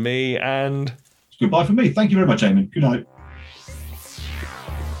goodbye from me and... It's goodbye from me. Thank you very much, Eamon. Good night.